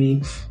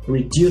HIV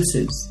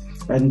reduces.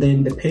 And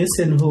then the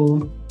person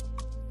who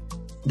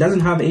doesn't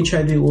have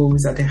HIV or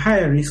is at a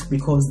higher risk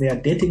because they are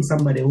dating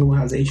somebody who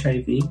has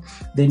HIV,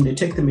 then they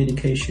take the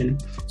medication.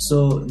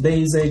 So there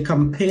is a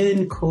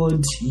campaign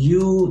called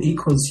U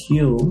equals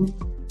U,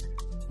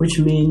 which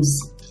means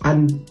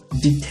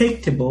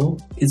undetectable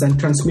is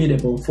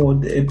untransmittable.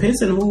 For a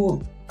person who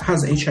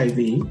has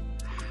HIV,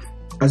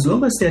 as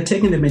long as they're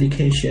taking the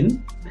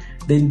medication,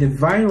 then the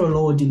viral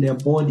load in their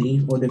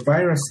body or the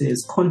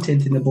virus's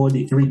content in the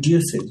body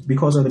reduces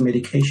because of the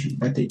medication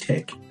that they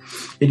take.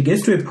 It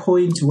gets to a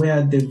point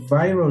where the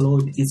viral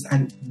load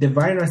the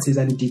virus is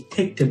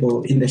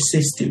undetectable in the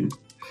system.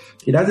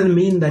 It doesn't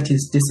mean that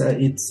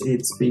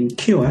it's been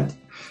cured.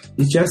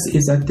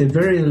 It's at a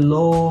very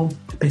low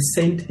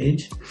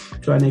percentage,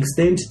 to an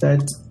extent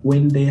that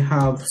when they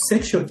have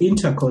sexual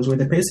intercourse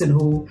with a person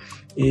who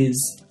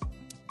is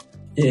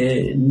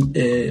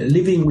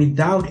living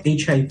without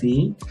HIV,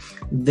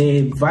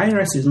 the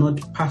virus is not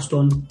passed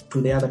on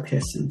to the other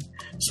person.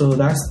 So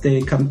that's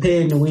the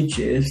campaign which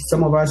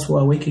some of us who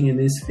are working in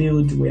this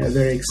field, we are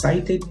very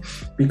excited,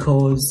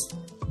 because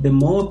the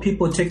more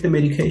people take the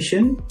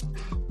medication,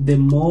 the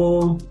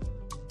more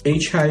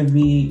HIV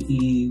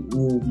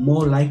will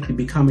more likely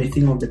become a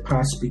thing of the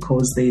past,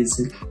 because there's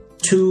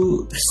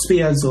two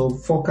spheres of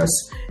focus.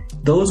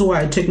 Those who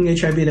are taking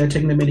HIV, they're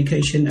taking the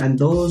medication, and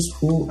those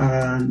who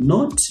are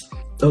not,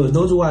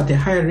 those who are at a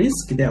higher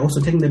risk, they're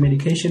also taking the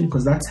medication,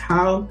 because that's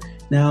how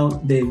now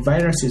the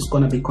virus is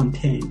going to be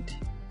contained.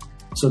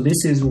 So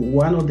this is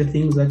one of the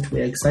things that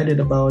we're excited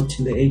about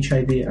in the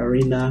HIV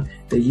arena,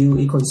 the U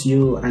equals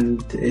U,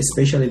 and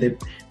especially the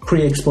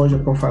pre-exposure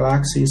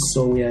prophylaxis.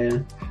 So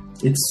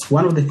it's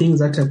one of the things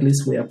that at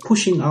least we are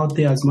pushing out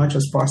there as much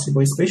as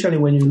possible, especially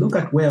when you look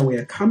at where we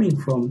are coming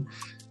from.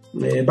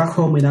 Back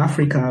home in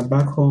Africa,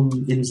 back home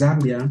in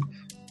Zambia,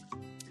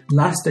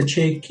 last I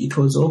checked, it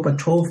was over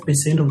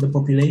 12% of the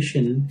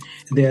population,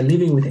 they are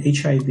living with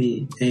HIV.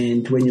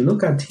 And when you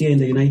look at here in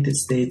the United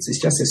States,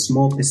 it's just a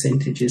small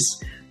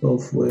percentages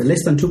of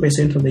less than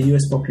 2% of the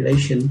US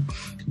population,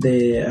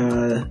 they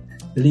are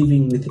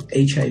living with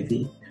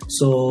HIV.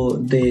 So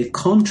the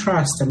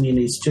contrast, I mean,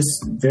 it's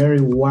just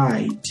very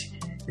wide.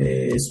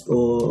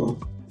 So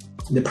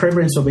the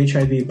prevalence of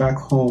HIV back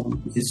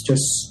home is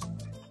just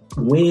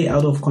way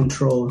out of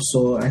control.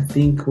 So I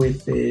think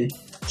with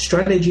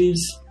strategies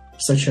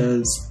such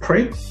as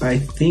PrEP, I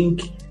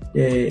think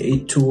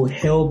it will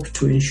help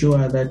to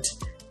ensure that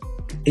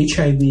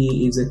HIV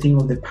is a thing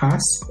of the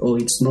past, or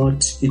it's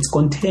not, it's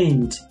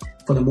contained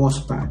for the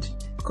most part.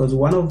 Because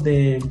one of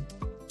the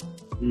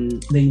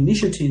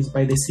initiatives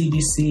by the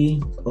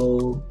CDC,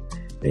 or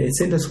the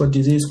Centers for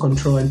Disease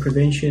Control and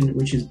Prevention,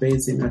 which is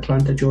based in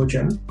Atlanta,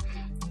 Georgia,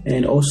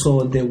 and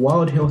also the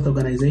World Health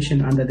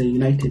Organization under the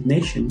United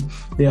Nations,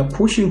 they are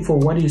pushing for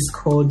what is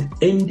called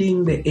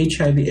ending the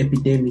HIV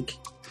epidemic.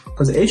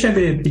 Because the HIV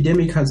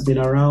epidemic has been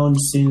around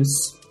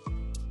since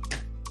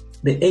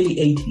the early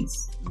 80s.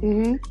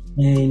 Mm-hmm.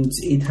 And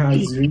it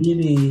has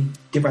really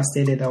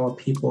devastated our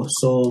people.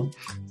 So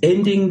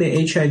ending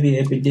the HIV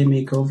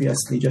epidemic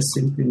obviously just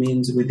simply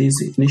means with these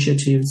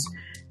initiatives,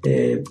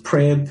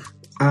 PrEP,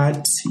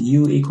 at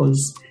U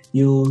equals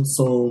U.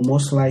 So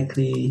most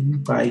likely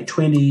by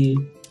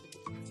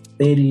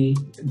 2030,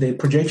 the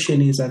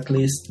projection is at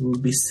least we'll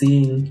be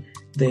seeing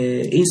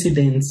the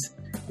incidence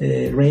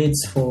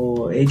rates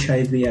for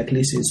HIV at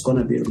least is going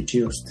to be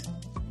reduced.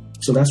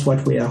 So that's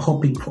what we are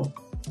hoping for.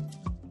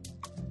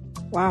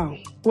 Wow.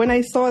 When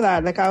I saw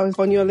that, like I was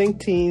on your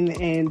LinkedIn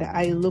and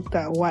I looked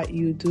at what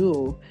you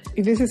do,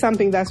 this is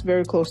something that's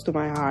very close to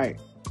my heart.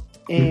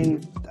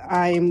 And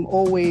I'm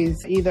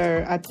always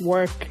either at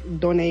work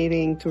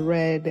donating to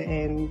Red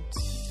and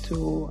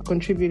to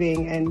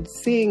contributing and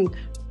seeing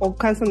or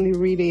constantly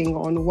reading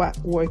on what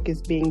work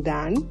is being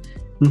done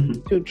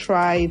to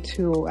try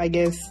to, I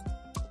guess,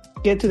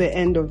 get to the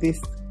end of this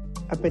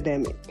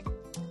epidemic.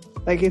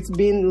 Like, it's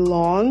been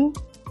long,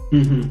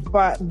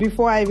 but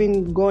before I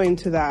even go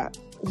into that,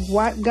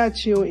 what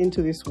got you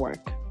into this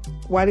work?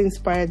 What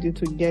inspired you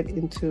to get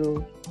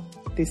into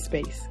this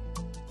space?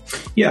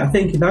 Yeah, I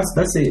think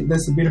that's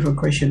a beautiful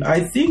question. I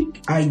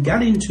think I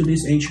got into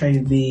this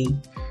HIV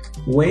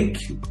work,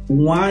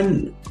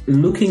 one,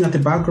 looking at the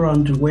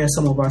background where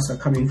some of us are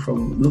coming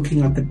from,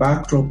 looking at the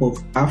backdrop of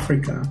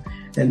Africa,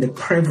 and the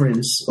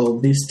prevalence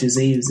of this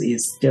disease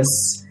is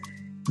just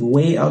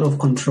way out of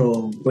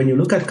control. When you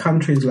look at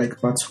countries like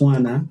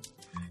Botswana,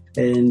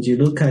 and you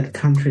look at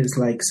countries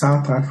like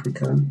South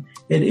Africa,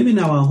 and even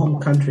our home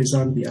country,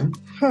 Zambia,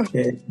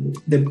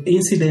 the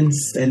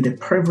incidence and the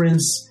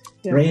prevalence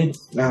rate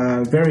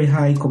are very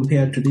high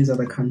compared to these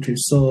other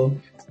countries. So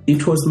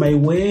it was my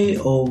way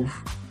of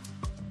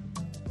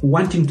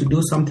wanting to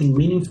do something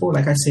meaningful.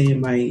 Like I say,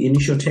 my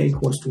initial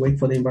take was to work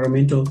for the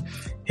environmental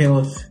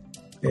health,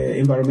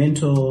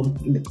 environmental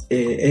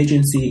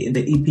agency,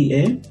 the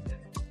EPA,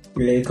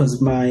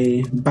 because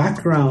my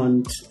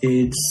background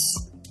is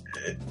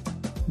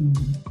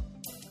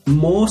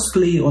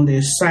mostly on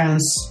the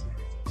science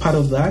part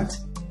of that,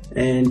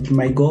 and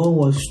my goal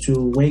was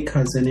to work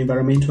as an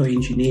environmental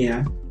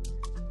engineer.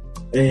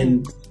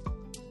 And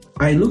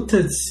I looked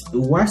at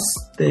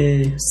what's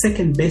the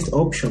second best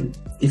option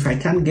if I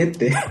can't get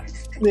there.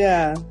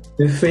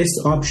 The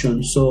first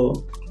option.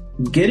 So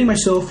getting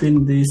myself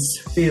in this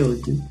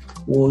field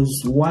was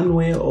one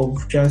way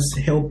of just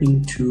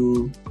helping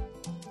to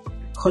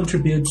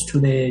contribute to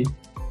the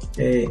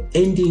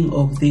ending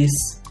of this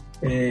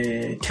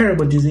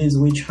terrible disease,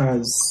 which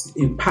has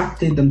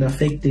impacted and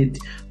affected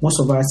most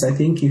of us. I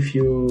think if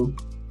you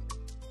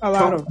a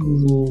lot of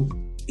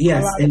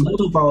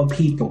our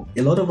people,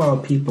 a lot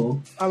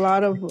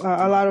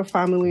of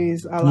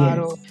families, a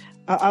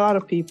lot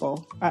of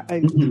people.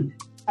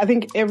 I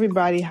think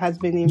everybody has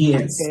been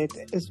impacted,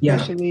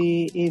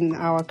 especially in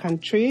our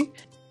country.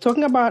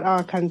 Talking about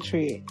our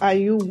country, are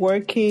you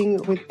working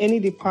with any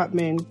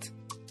department?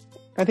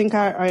 I think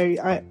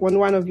I on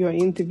one of your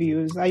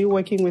interviews, are you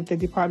working with the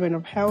Department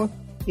of Health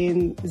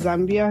in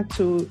Zambia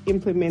to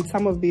implement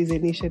some of these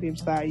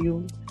initiatives that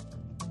you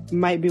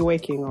might be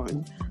working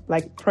on,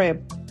 like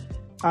PrEP?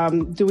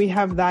 Do we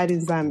have that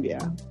in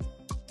Zambia?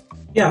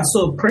 Yeah,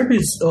 so PrEP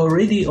is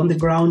already on the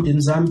ground in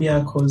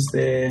Zambia, because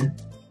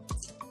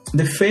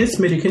the first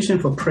medication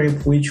for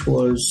PrEP, which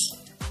was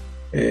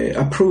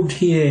approved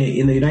here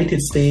in the United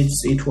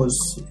States, it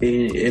was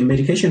a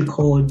medication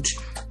called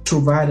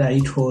Truvada.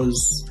 It was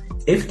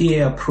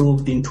FDA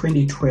approved in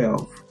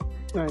 2012.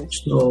 Right.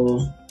 So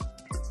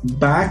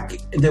back,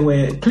 there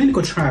were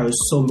clinical trials.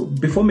 So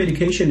before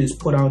medication is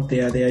put out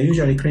there are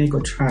usually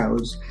clinical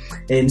trials.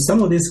 And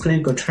some of these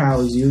clinical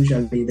trials,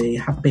 usually they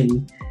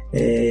happen,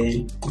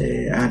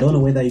 I don't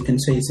know whether you can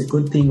say it's a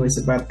good thing or it's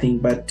a bad thing,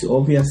 but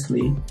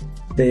obviously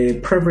the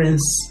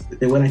prevalence,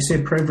 when I say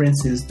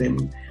prevalence, is the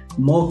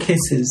more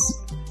cases,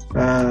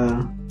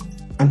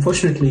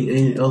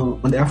 unfortunately,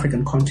 on the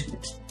African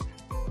continent.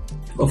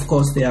 Of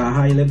course, there are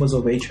high levels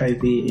of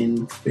HIV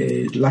in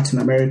Latin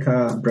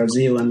America,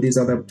 Brazil, and these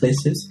other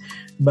places.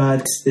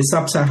 But the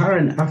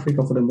sub-Saharan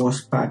Africa, for the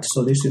most part,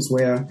 so this is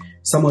where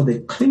some of the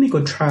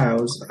clinical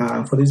trials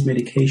for this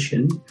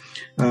medication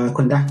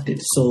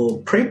conducted. So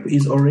PrEP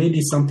is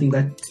already something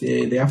that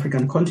the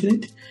African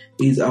continent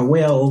is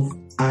aware of.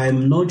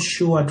 I'm not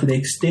sure to the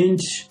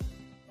extent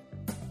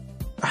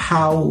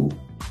how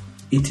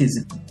it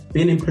is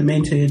being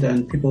implemented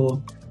and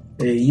people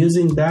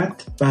using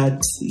that,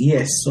 but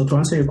yes. So to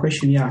answer your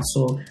question,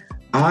 so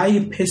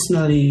I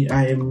personally,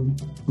 I am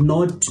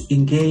not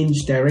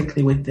engaged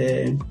directly with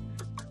the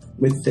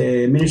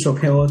Ministry of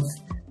Health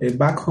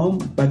back home,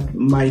 but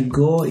my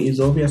goal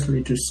is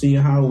obviously to see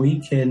how we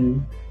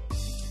can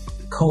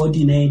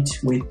coordinate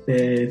with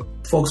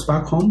folks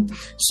back home.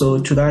 So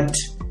to that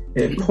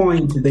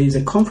point, there is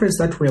a conference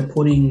that we're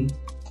putting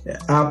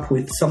up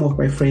with some of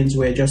my friends.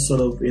 We're just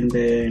sort of in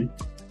the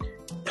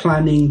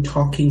planning,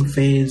 talking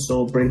phase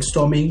or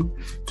brainstorming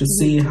to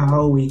see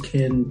how we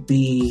can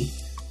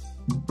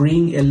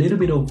bring a little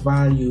bit of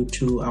value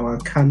to our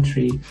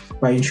country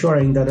by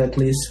ensuring that at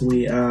least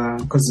we are,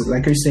 because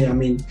like you say, I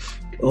mean,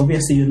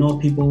 obviously,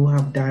 people who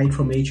have died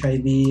from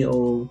HIV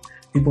or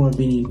people have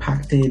been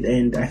impacted,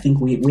 and I think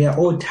we are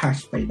all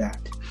touched by that.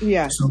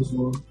 Yeah.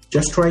 So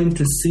just trying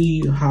to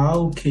see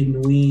how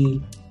can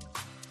we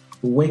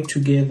work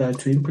together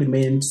to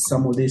implement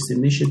some of these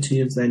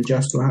initiatives and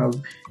just to have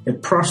a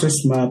process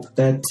map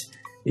that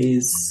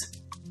is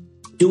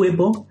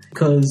doable,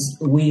 because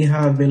we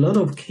have a lot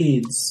of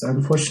kids,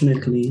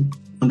 unfortunately,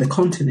 on the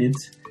continent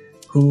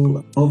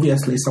who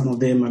obviously some of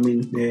them, I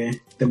mean,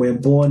 they were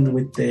born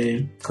with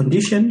the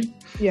condition.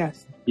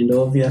 Yes.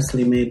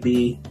 Obviously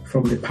maybe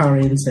from the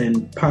parents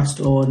and passed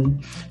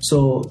on.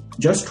 So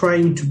just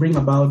trying to bring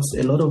about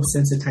a lot of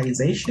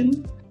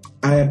sensitization.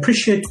 I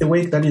appreciate the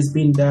work that is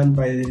being done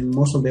by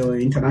most of the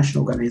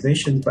international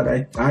organizations, but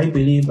I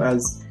believe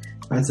as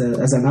as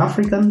an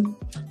African,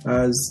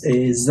 as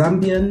a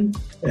Zambian,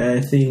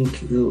 I think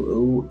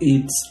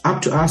it's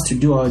up to us to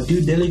do our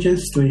due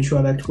diligence to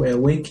ensure that we're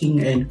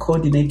working and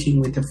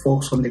coordinating with the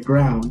folks on the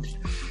ground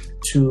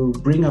to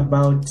bring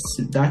about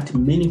that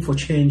meaningful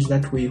change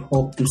that we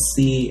hope to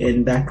see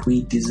and that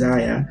we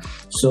desire.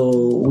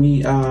 So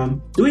we are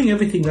doing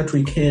everything that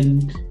we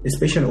can,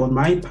 especially on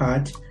my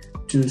part,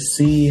 to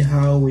see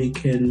how we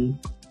can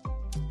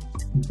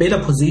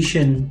better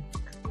position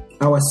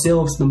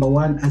ourselves, number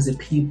one, as a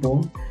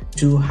people,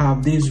 to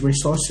have these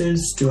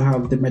resources, to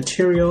have the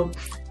material.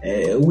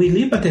 We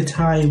live at a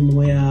time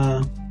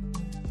where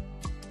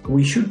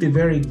we should be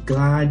very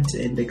glad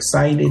and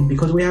excited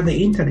because we have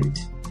the internet.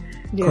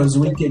 Because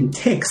we can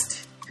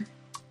text.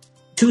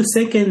 2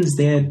 seconds,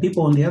 there are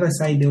people on the other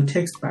side, they'll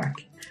text back.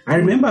 I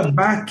remember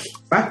back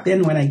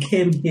then when I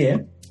came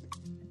here,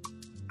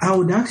 I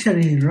would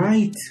actually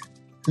write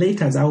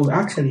letters. I would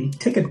actually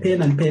take a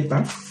pen and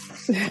paper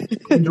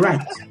and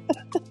write.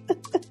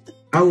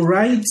 I would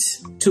write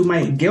to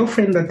my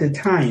girlfriend at the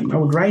time. I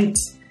would write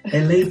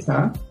a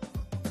letter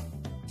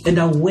and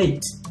I'll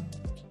wait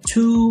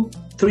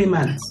 2-3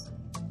 months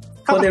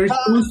for the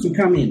response to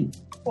come in.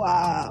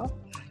 Wow.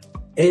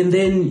 And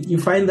then you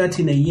find that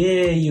in a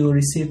year you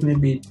receive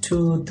maybe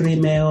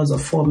 2-3 mails or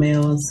 4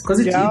 mails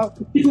because it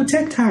will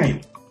take time.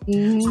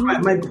 Mm-hmm. So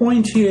my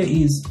point here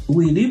is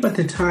we live at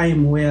a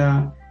time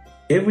where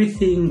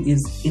everything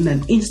is in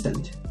an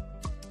instant.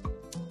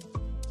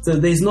 So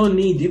there's no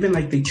need, even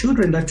like the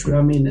children that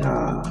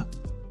are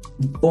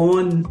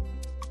born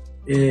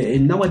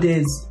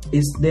nowadays,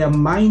 is their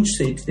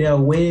mindset, their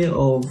way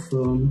of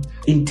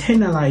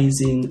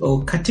internalizing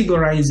or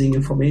categorizing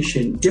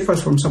information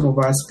differs from some of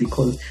us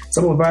because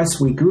some of us,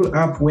 we grew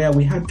up where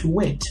we had to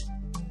wait.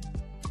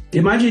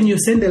 Imagine you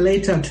send a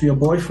letter to your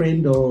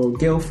boyfriend or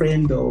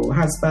girlfriend or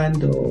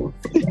husband or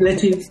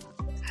relative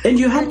and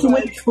you have to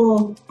wait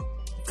for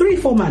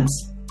 3-4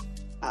 months.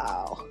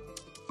 Wow.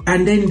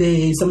 And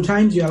then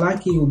sometimes you're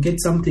lucky you get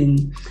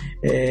something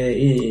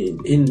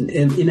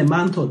in a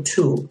month or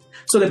 2.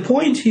 So the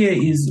point here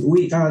is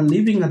we are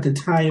living at a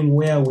time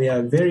where we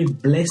are very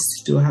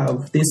blessed to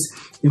have this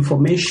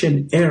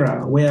information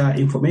era where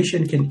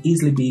information can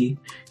easily be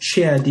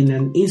shared in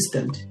an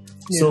instant.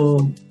 Yes.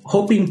 So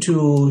hoping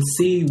to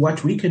see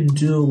what we can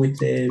do with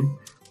the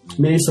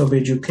Minister of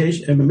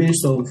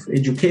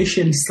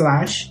Education /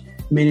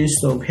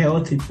 Minister of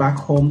Health back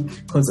home,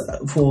 because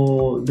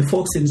for the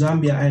folks in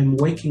Zambia, I'm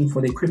working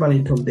for the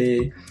equivalent of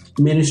the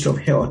Ministry of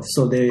Health.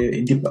 So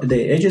the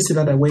agency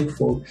that I work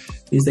for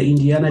is the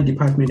Indiana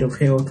Department of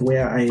Health,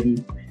 where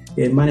I'm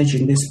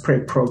managing this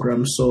PrEP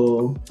program.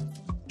 So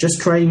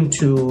just trying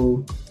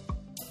to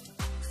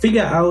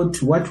figure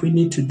out what we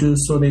need to do.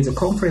 So there's a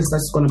conference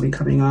that's going to be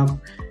coming up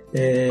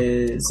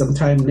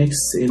sometime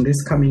in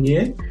this coming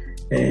year.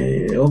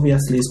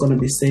 Obviously, it's going to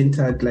be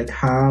centered like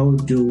how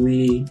do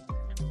we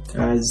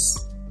as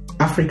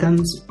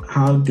Africans,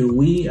 how do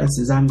we as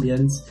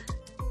Zambians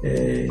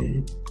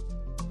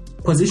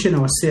position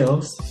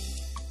ourselves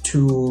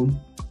to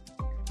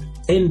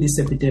end this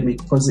epidemic?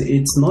 Because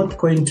it's not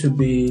going to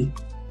be,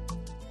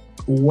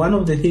 one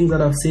of the things that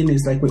I've seen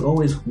is like we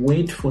always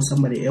wait for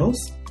somebody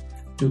else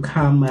to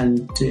come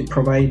and to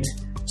provide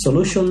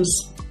solutions.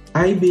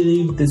 I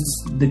believe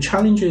the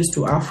challenges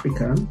to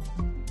Africa,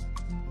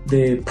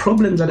 the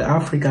problems that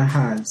Africa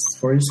has,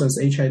 for instance,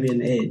 HIV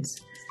and AIDS,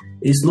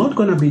 is not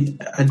going to be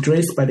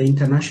addressed by the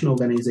international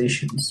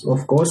organizations.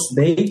 Of course,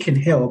 they can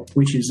help,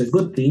 which is a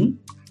good thing,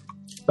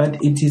 but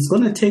it is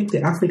going to take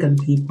the African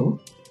people,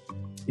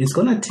 it's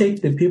going to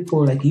take the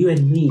people like you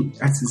and me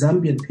as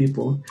Zambian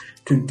people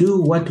to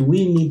do what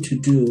we need to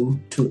do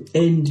to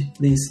end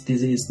this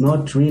disease,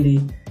 not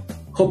really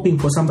hoping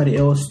for somebody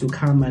else to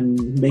come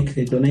and make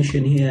the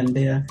donation here and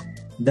there.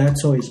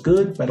 That's always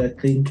good, but I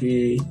think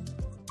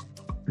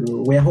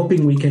we're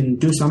hoping we can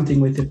do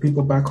something with the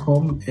people back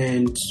home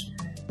and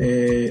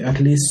at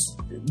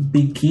least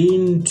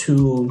begin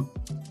to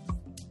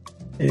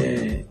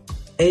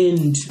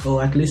end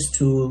or at least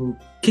to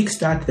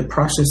kickstart the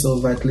process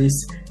of at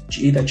least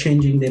either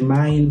changing their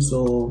minds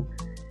or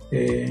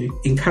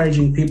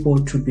encouraging people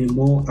to be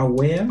more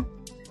aware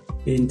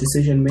in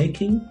decision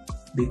making,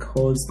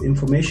 because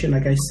information,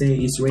 like I say,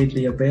 is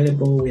readily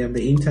available. We have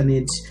the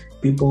internet.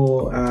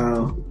 People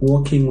are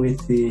working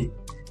with the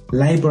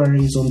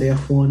libraries on their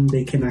phone.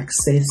 They can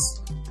access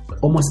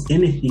almost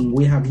anything.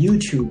 We have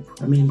YouTube.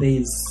 I mean,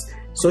 there's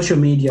social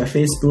media,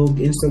 Facebook,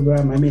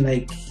 Instagram. I mean,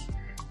 like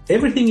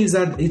everything is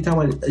at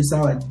our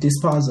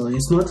disposal.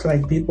 It's not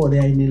like people, they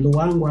are in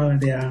Luangwa,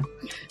 they are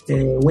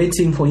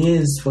waiting for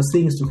years for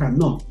things to come.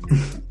 No.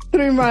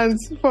 3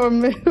 months for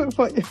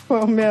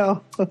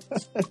mail.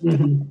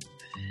 Mm-hmm.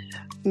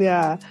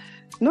 Yeah.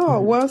 No,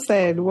 well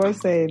said, well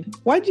said.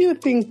 Why do you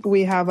think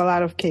we have a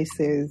lot of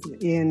cases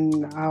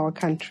in our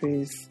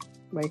countries,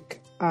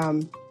 like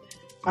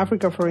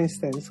Africa, for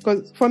instance?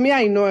 Because for me,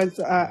 I know it's,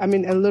 a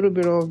little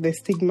bit of the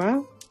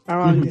stigma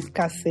around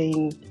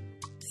discussing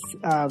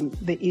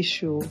the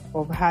issue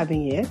of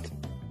having it.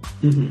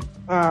 Mm-hmm.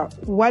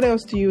 What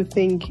else do you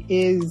think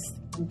is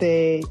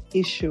the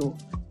issue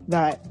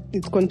that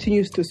it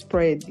continues to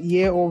spread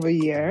year over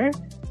year.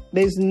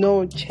 There's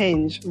no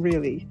change,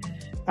 really.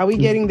 Are we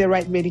getting the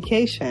right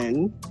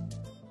medication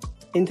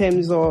in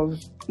terms of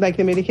like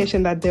the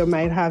medication that they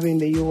might have in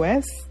the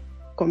US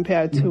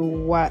compared to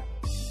what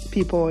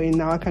people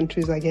in our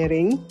countries are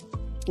getting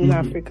in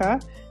Africa?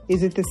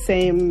 Is it the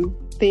same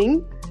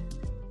thing,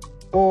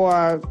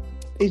 or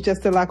it's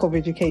just a lack of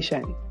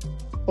education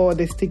or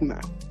the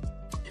stigma?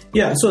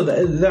 Yeah, so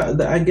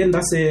again,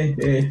 that's a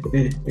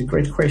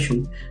great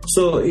question.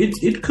 So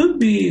it could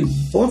be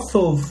both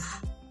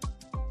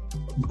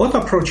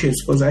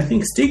approaches, because I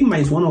think stigma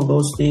is one of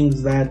those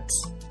things that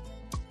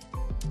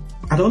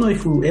I don't know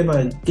if we'll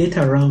ever get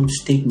around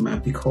stigma,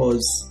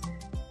 because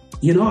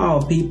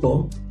our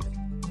people,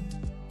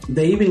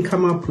 they even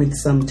come up with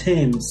some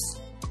terms.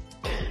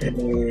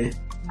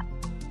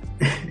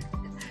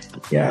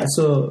 Yeah,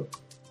 so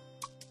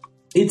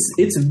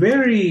it's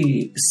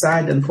very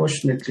sad,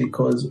 unfortunately,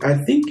 because I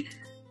think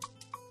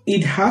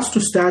it has to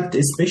start,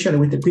 especially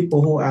with the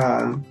people who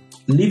are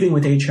living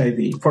with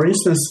HIV. For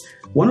instance,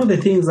 one of the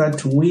things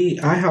that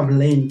I have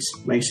learned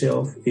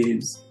myself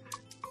is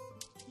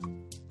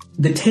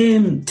the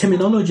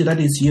terminology that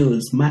is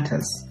used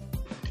matters,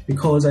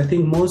 because I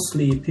think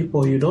mostly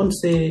people, you don't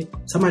say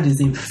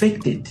somebody's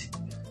infected,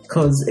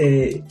 because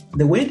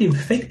the word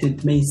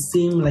infected may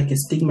seem like a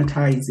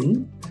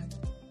stigmatizing.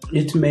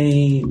 It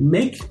may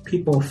make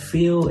people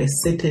feel a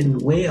certain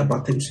way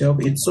about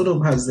themselves. It sort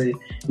of has a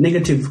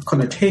negative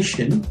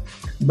connotation.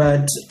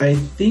 But I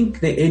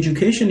think the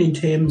education in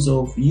terms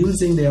of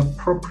using the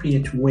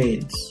appropriate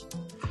words.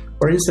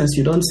 For instance,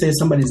 you don't say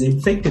somebody's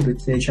infected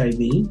with HIV.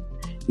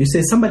 You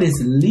say somebody's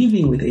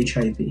living with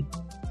HIV.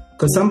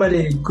 Because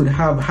somebody could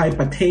have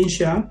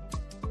hypertension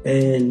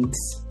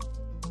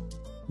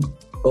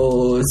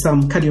or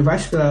some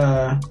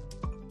cardiovascular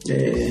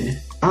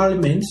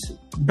ailments,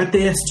 but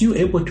they are still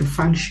able to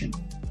function.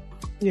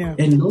 Yeah.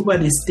 And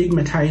nobody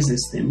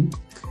stigmatizes them.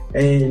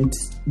 And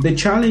the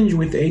challenge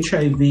with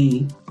HIV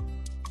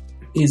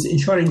is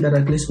ensuring that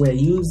at least we're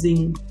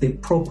using the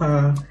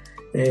proper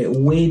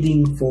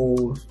wording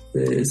for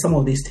some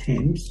of these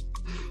terms,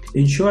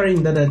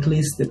 ensuring that at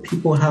least the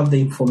people have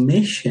the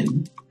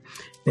information,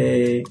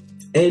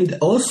 and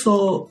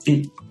also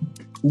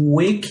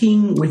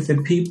working with the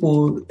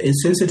people,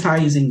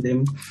 sensitizing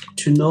them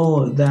to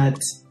know that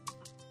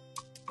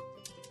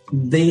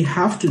they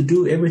have to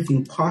do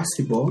everything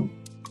possible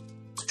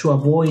to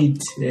avoid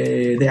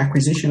the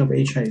acquisition of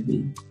HIV.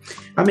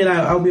 I mean,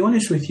 I'll be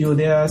honest with you,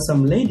 there are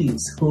some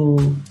ladies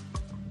who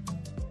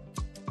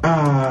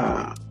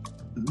are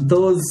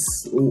those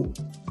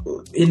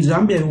in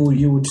Zambia who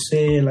you would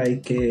say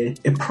like a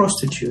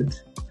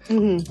prostitute.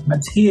 Mm-hmm.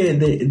 But here,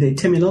 the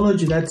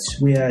terminology that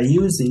we are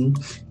using,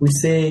 we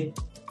say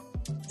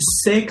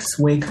sex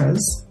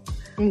workers,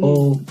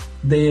 or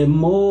the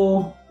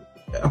more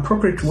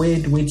appropriate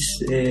word which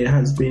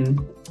has been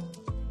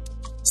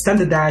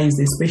standardized,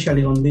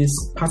 especially on this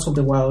part of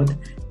the world,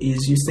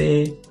 is you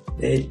say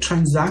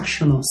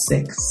transactional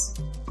sex.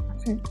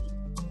 Okay.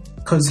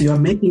 Because you are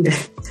making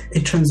a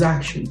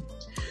transaction.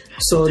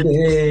 So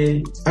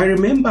I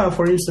remember,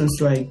 for instance,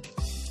 like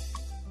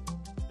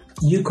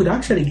you could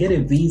actually get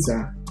a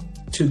visa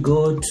to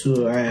go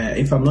to,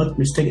 if I'm not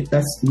mistaken,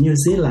 that's New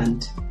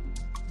Zealand,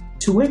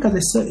 to work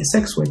as a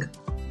sex worker.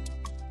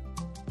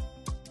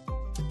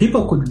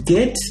 People could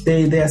get,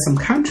 there are some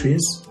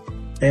countries,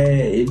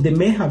 they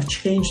may have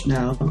changed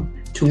now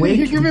to work.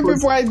 You're giving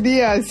people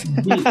ideas.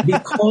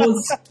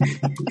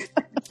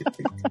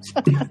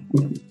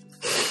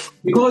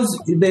 Because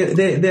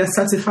they're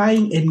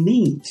satisfying a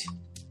need.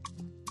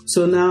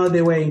 So now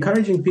they were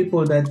encouraging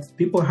people that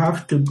people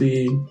have to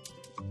be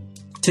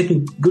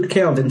taking good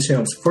care of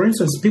themselves. For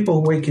instance, people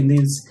who work in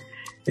these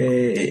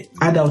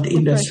adult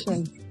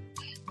industry,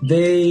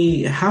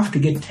 they have to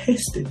get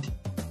tested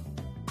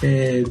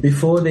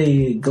before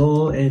they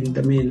go and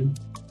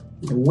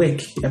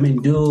work.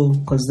 Do,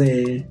 because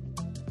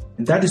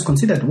that is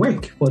considered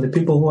work for the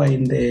people who are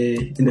in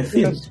the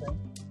field.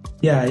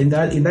 Yeah, in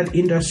that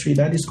industry,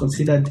 that is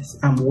considered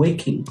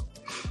working.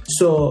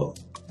 So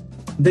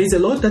there's a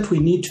lot that we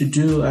need to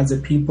do as a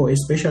people,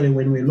 especially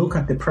when we look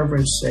at the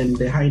prevalence and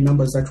the high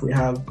numbers that we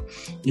have,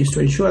 is to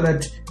ensure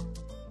that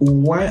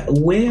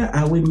where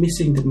are we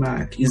missing the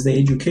mark? Is the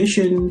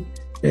education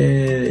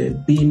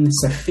being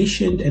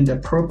sufficient and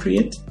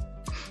appropriate?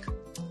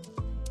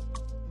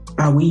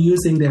 Are we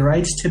using the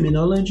right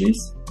terminologies?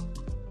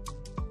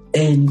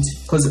 And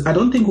because I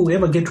don't think we'll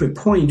ever get to a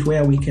point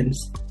where we can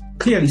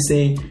clearly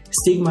say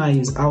stigma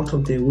is out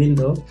of the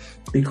window,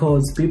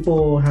 because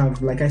people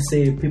have, like I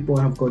say, people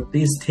have got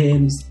these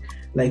terms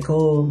like,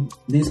 oh,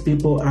 these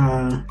people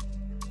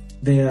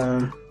they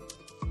are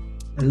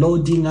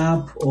loading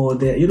up, or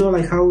they,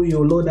 like how you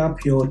load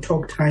up your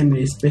talk time,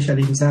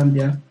 especially in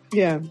Zambia.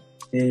 Yeah.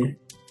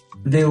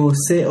 They will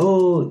say,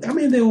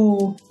 they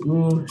will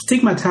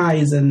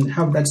stigmatize and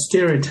have that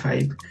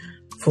stereotype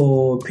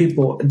for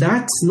people.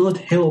 That's not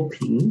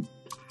helping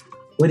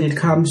when it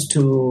comes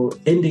to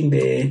ending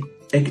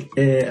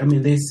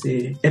this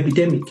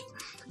epidemic.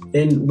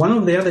 And one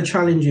of the other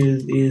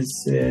challenges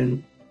is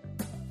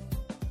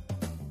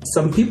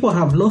some people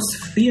have lost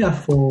fear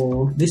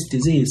for this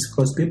disease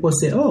because people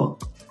say, oh,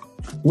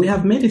 we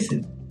have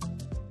medicine.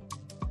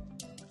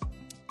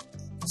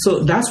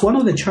 So that's one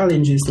of the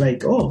challenges,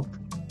 like,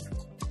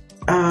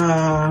 there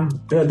are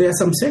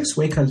some sex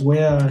workers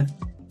where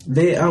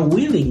they are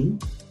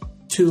willing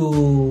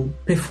to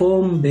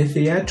perform the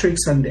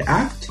theatrics and the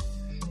act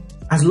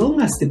as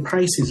long as the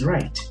price is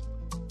right.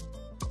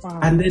 Wow.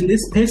 And then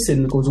this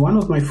person, because one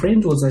of my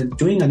friends was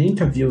doing an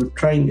interview,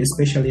 trying,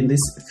 especially in this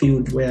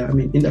field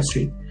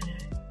industry,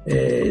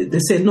 they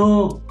said,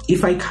 no,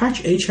 if I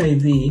catch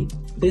HIV,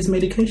 there's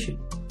medication.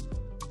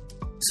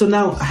 So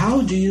now,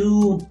 how do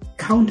you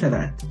counter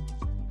that?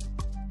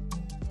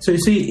 So you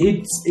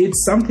see,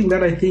 it's something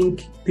that I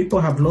think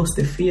people have lost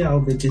the fear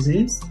of the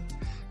disease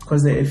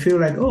because they feel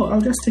like, oh,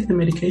 I'll just take the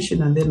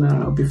medication and then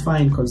I'll be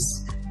fine.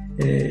 Because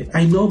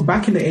I know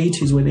back in the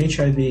 80s when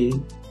HIV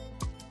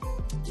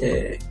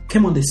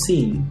came on the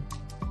scene,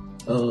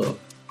 a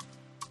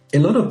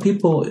lot of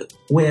people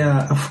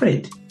were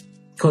afraid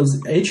because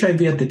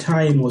HIV at the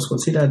time was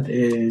considered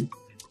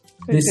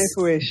this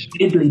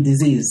deadly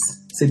disease.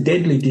 It's a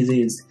deadly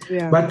disease.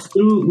 Yeah. But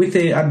with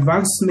the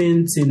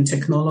advancements in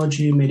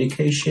technology,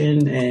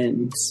 medication,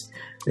 and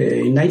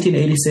in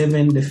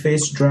 1987, the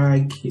first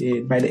drug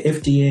by the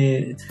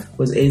FDA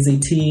was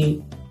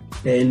AZT.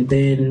 And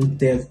then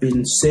there have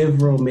been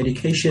several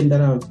medications that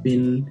have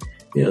been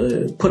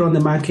put on the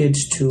market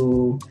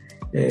to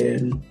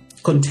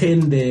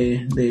contain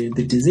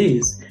the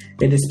disease.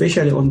 And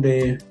especially on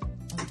the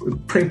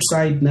PrEP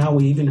side, now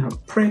we even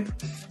have PrEP.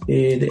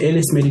 The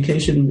earliest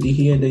medication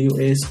here in the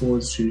US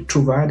was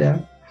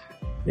Truvada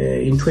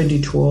in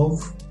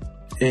 2012.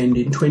 And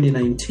in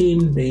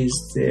 2019, there's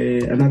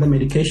another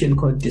medication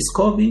called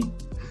Descovy.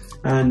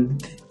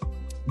 And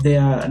they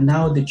are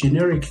now the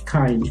generic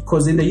kind.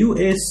 Because in the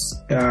US,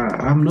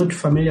 I'm not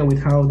familiar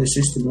with how the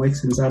system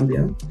works in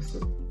Zambia.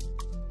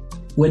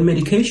 When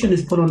medication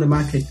is put on the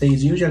market, there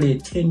is usually a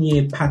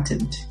 10-year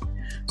patent.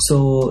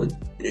 So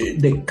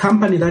the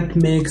company that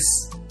makes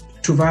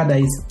Truvada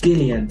is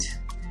Gilead.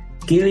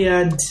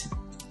 Gilead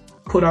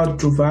put out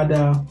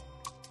Truvada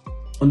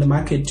on the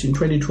market in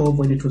 2012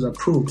 when it was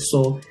approved.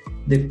 So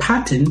the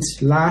patent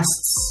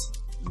lasts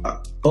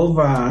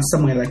over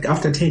somewhere like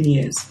after 10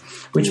 years,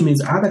 which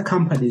means other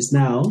companies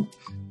now,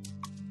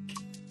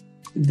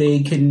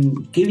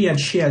 Gilead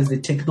shares the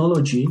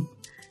technology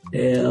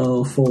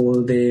for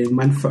the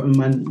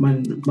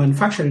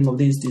manufacturing of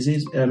this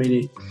disease,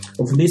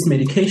 of this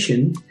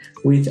medication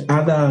with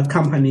other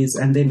companies,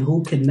 and then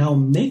who can now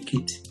make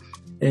it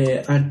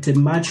at a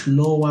much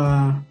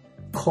lower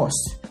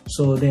cost.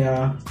 So they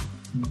are.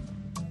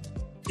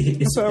 We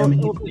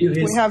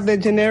have the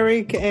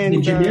generic and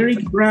the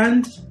generic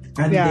brand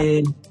and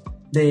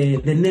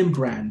the name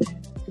brand.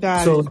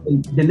 So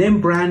the name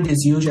brand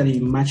is usually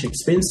much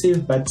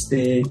expensive, but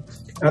the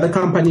other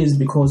companies,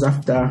 because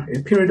after a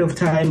period of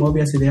time,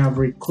 obviously they have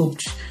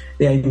recouped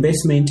their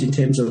investment in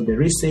terms of the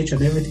research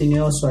and everything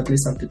else. So at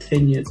least after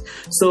 10 years.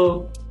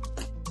 So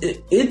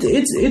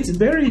it's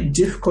very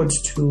difficult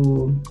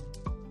to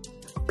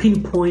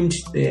pinpoint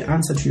the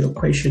answer to your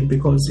question,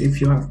 because if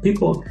you have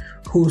people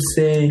who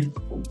say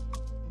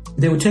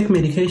they will take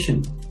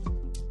medication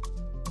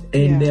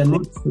and they are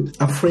not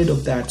afraid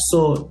of that,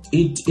 so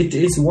it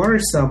is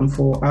worrisome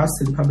for us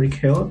in public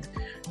health,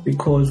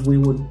 because we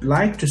would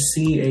like to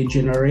see a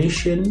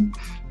generation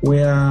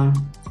where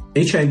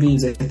HIV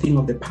is a thing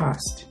of the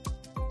past,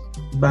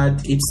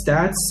 but it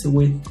starts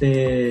with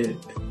the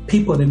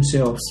people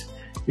themselves,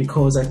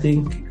 because I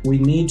think we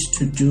need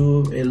to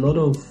do a lot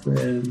of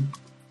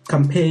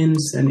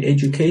campaigns and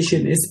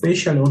education,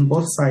 especially on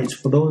both sides,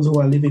 for those who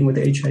are living with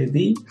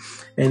HIV,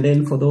 and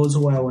then for those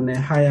who are on a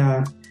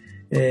higher,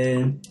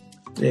 they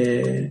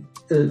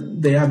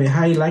have a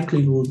high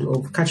likelihood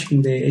of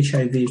catching the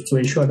HIV, to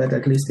ensure that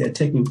at least they are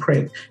taking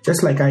PrEP.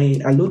 Just like I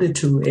alluded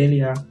to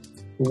earlier,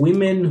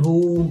 women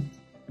who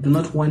do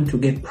not want to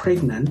get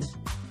pregnant,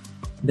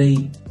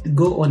 they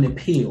go on a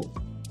pill,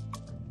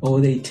 or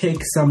they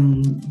take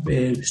some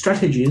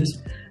strategies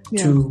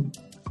to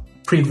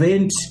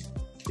prevent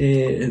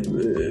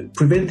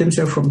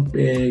themselves from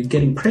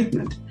getting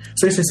pregnant.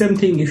 So it's the same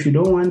thing. If you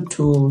don't want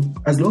to,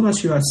 as long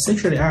as you are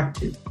sexually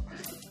active,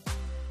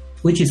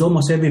 which is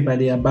almost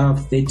everybody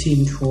above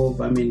 13, 12.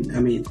 I mean,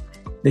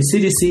 the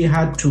CDC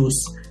had to,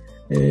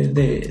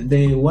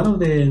 one of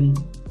the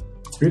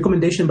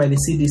recommendation by the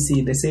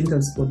CDC, the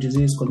Centers for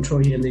Disease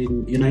Control here in the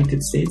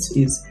United States,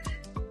 is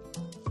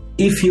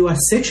if you are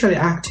sexually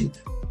active,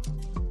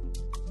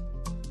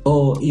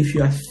 or if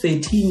you are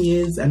 13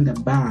 years and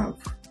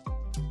above,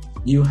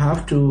 you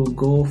have to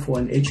go for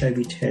an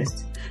HIV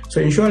test.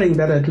 So ensuring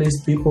that at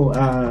least people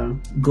are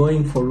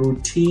going for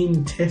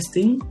routine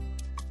testing,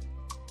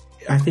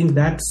 I think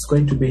that's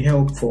going to be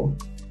helpful.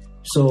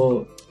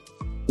 So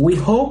we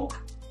hope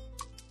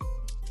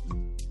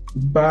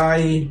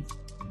by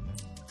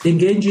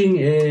engaging,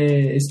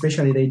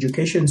 especially the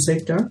education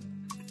sector,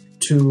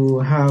 to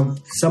have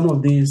some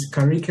of these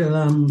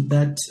curriculum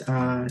that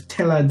are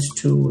tailored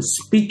to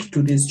speak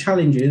to these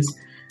challenges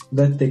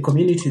that the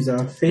communities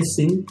are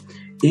facing,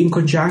 in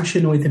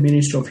conjunction with the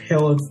Ministry of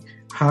Health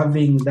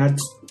having that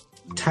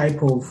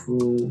type of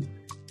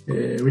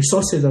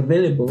resources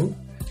available.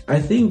 I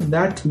think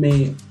that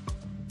may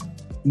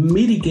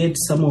mitigate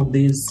some of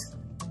these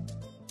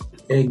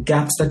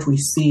gaps that we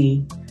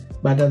see.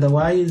 But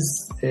otherwise,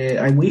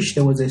 I wish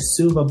there was a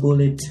silver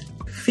bullet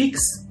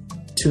fix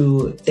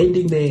to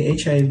ending the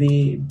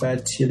HIV.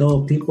 But,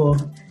 people,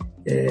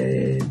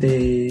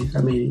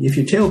 if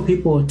you tell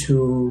people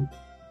to,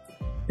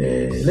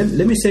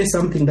 let me say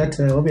something that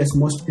obviously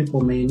most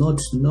people may not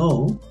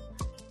know.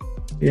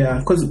 Yeah,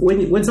 because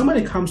when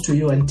somebody comes to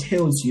you and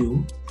tells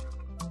you,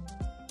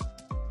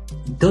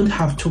 don't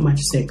have too much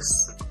sex,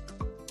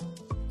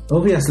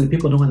 obviously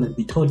people don't want to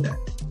be told that.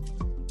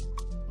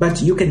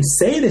 But you can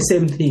say the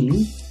same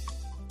thing,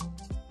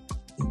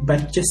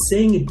 but just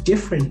saying it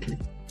differently.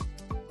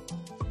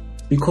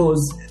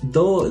 Because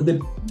though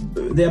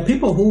there are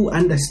people who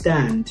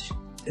understand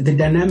the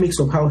dynamics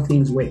of how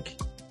things work.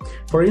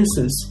 For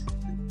instance,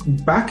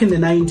 back in the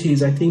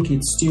 90s, I think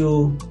it's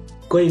still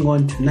going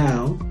on to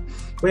now,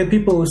 where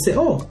people will say,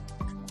 oh,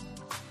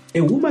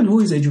 a woman who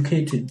is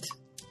educated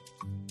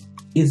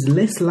is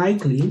less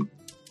likely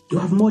to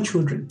have more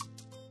children.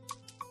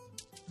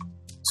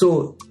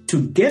 So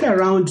to get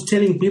around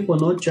telling people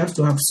not just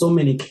to have so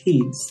many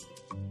kids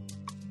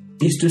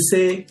is to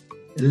say,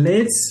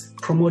 let's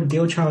promote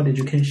girl child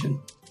education.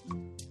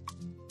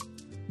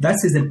 That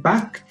is a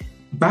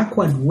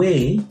backward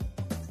way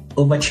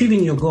of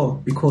achieving your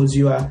goal, because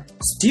you are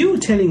still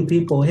telling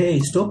people, hey,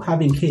 stop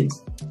having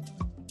kids.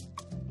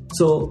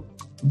 So,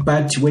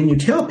 but when you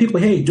tell people,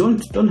 hey,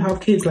 don't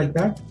have kids like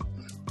that,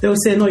 they'll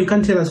say, no, you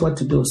can't tell us what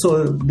to do.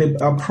 So the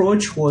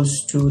approach was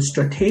to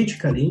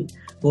strategically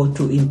or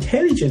to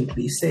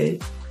intelligently say,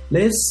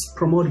 let's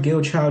promote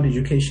girl child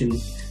education.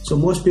 So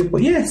most people,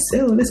 yes,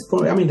 let's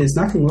promote. There's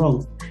nothing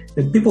wrong.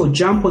 The people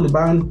jump on the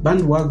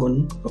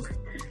bandwagon. Okay,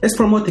 let's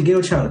promote the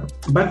girl child.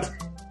 But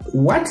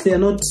what they're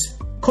not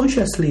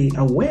consciously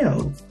aware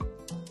of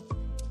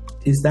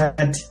is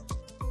that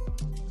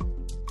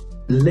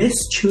less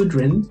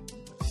children,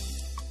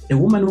 a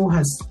woman who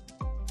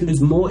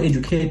is more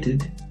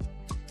educated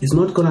is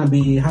not going to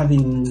be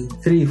having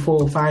 3,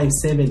 4, 5,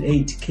 7,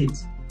 8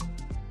 kids.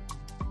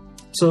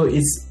 So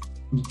it's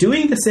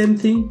doing the same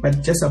thing,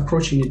 but just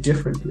approaching it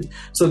differently.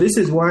 So this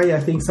is why I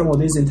think some of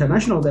these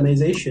international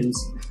organizations,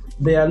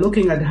 they are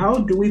looking at how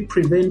do we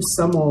prevent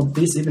some of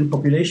this even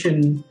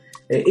population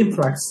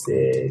influx,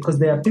 because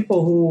there are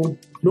people who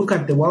look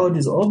at the world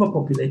is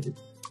overpopulated.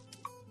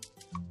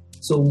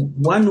 So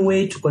one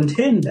way to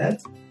contain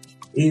that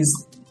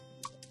is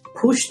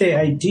push the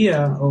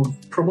idea of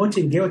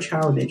promoting girl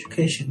child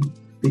education,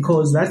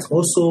 because that's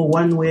also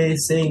one way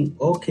saying,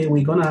 okay,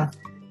 we're going to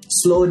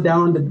slow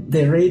down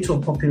the rate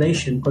of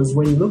population. Because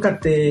when you look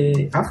at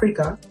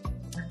Africa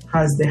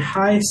has the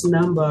highest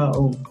number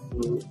of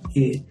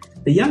the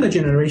younger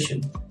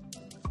generation.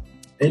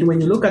 And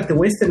when you look at the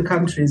Western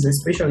countries,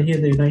 especially here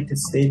in the United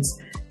States,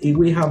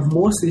 we have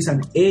mostly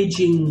an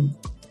aging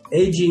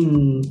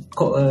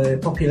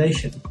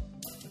population.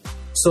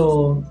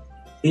 So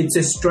it's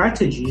a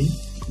strategy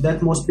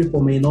that most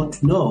people may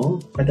not know,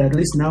 but at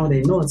least now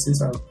they know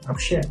since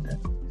I've shared that.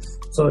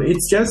 So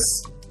it's just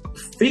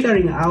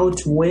figuring out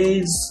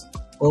ways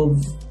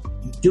of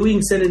doing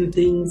certain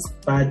things,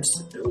 but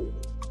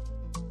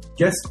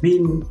just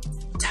being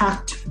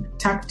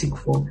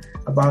tactful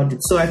about it.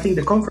 So I think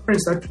the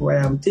conference that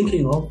I'm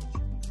thinking of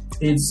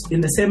is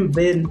in the same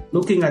vein,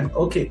 looking at,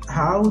 okay,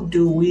 how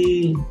do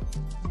we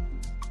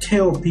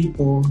tell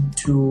people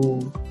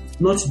to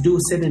not do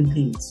certain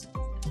things?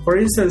 For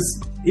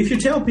instance, if you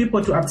tell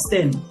people to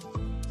abstain,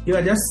 you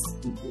are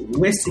just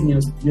wasting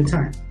your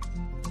time.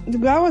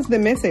 That was the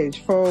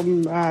message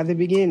from the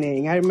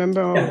beginning. I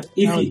remember.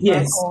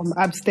 Yeah,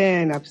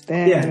 abstain.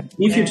 Yeah,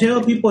 if you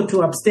tell people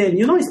to abstain,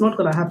 it's not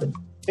going to happen.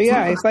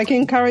 Yeah, it's like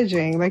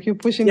encouraging, like you're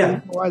pushing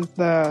them towards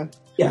the.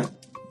 Yeah.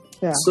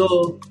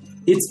 So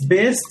it's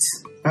best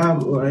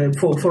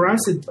for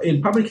us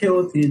in public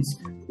health is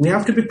we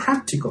have to be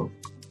practical.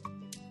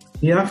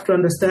 You have to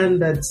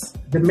understand that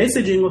the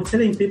messaging of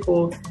telling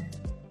people,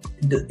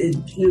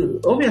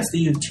 obviously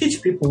you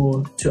teach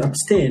people to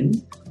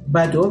abstain,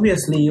 but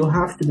obviously you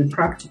have to be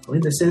practical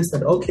in the sense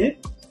that, okay,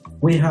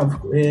 we have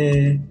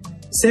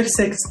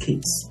safe-sex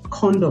kits,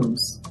 condoms,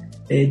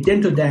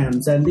 dental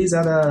dams, and these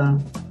other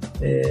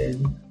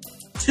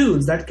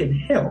tools that can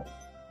help.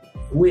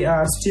 We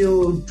are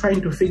still trying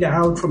to figure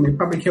out from a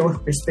public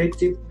health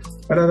perspective,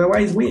 but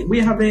otherwise we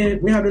have a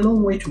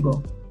long way to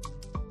go.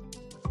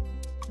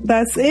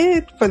 That's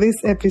it for this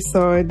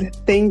episode.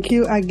 Thank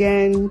you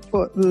again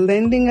for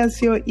lending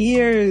us your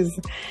ears.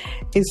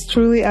 It's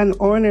truly an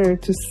honor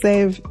to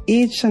serve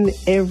each and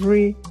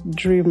every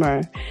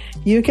dreamer.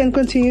 You can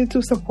continue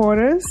to support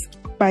us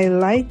by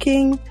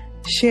liking,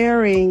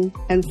 sharing,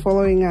 and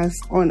following us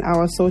on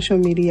our social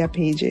media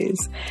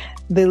pages.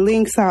 The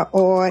links are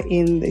all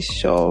in the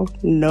show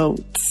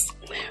notes.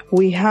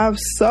 We have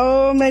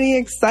so many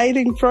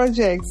exciting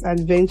projects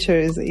and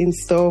ventures in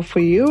store for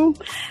you.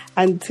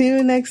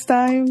 Until next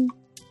time,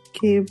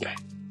 keep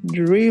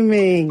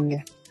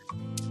dreaming.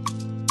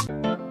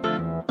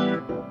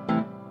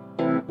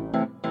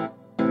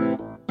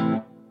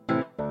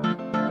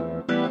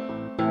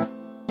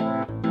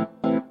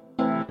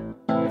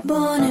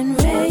 Born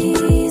and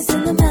raised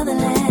in the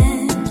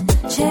motherland,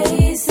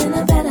 chasing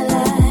a better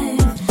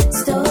life.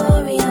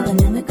 Story of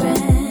an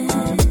immigrant.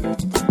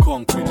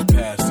 Concrete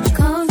pastures.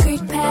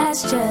 Concrete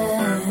pastures.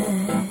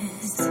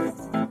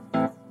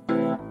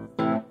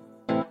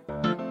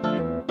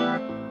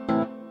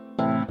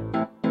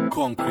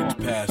 Concrete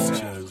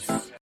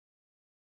pastures.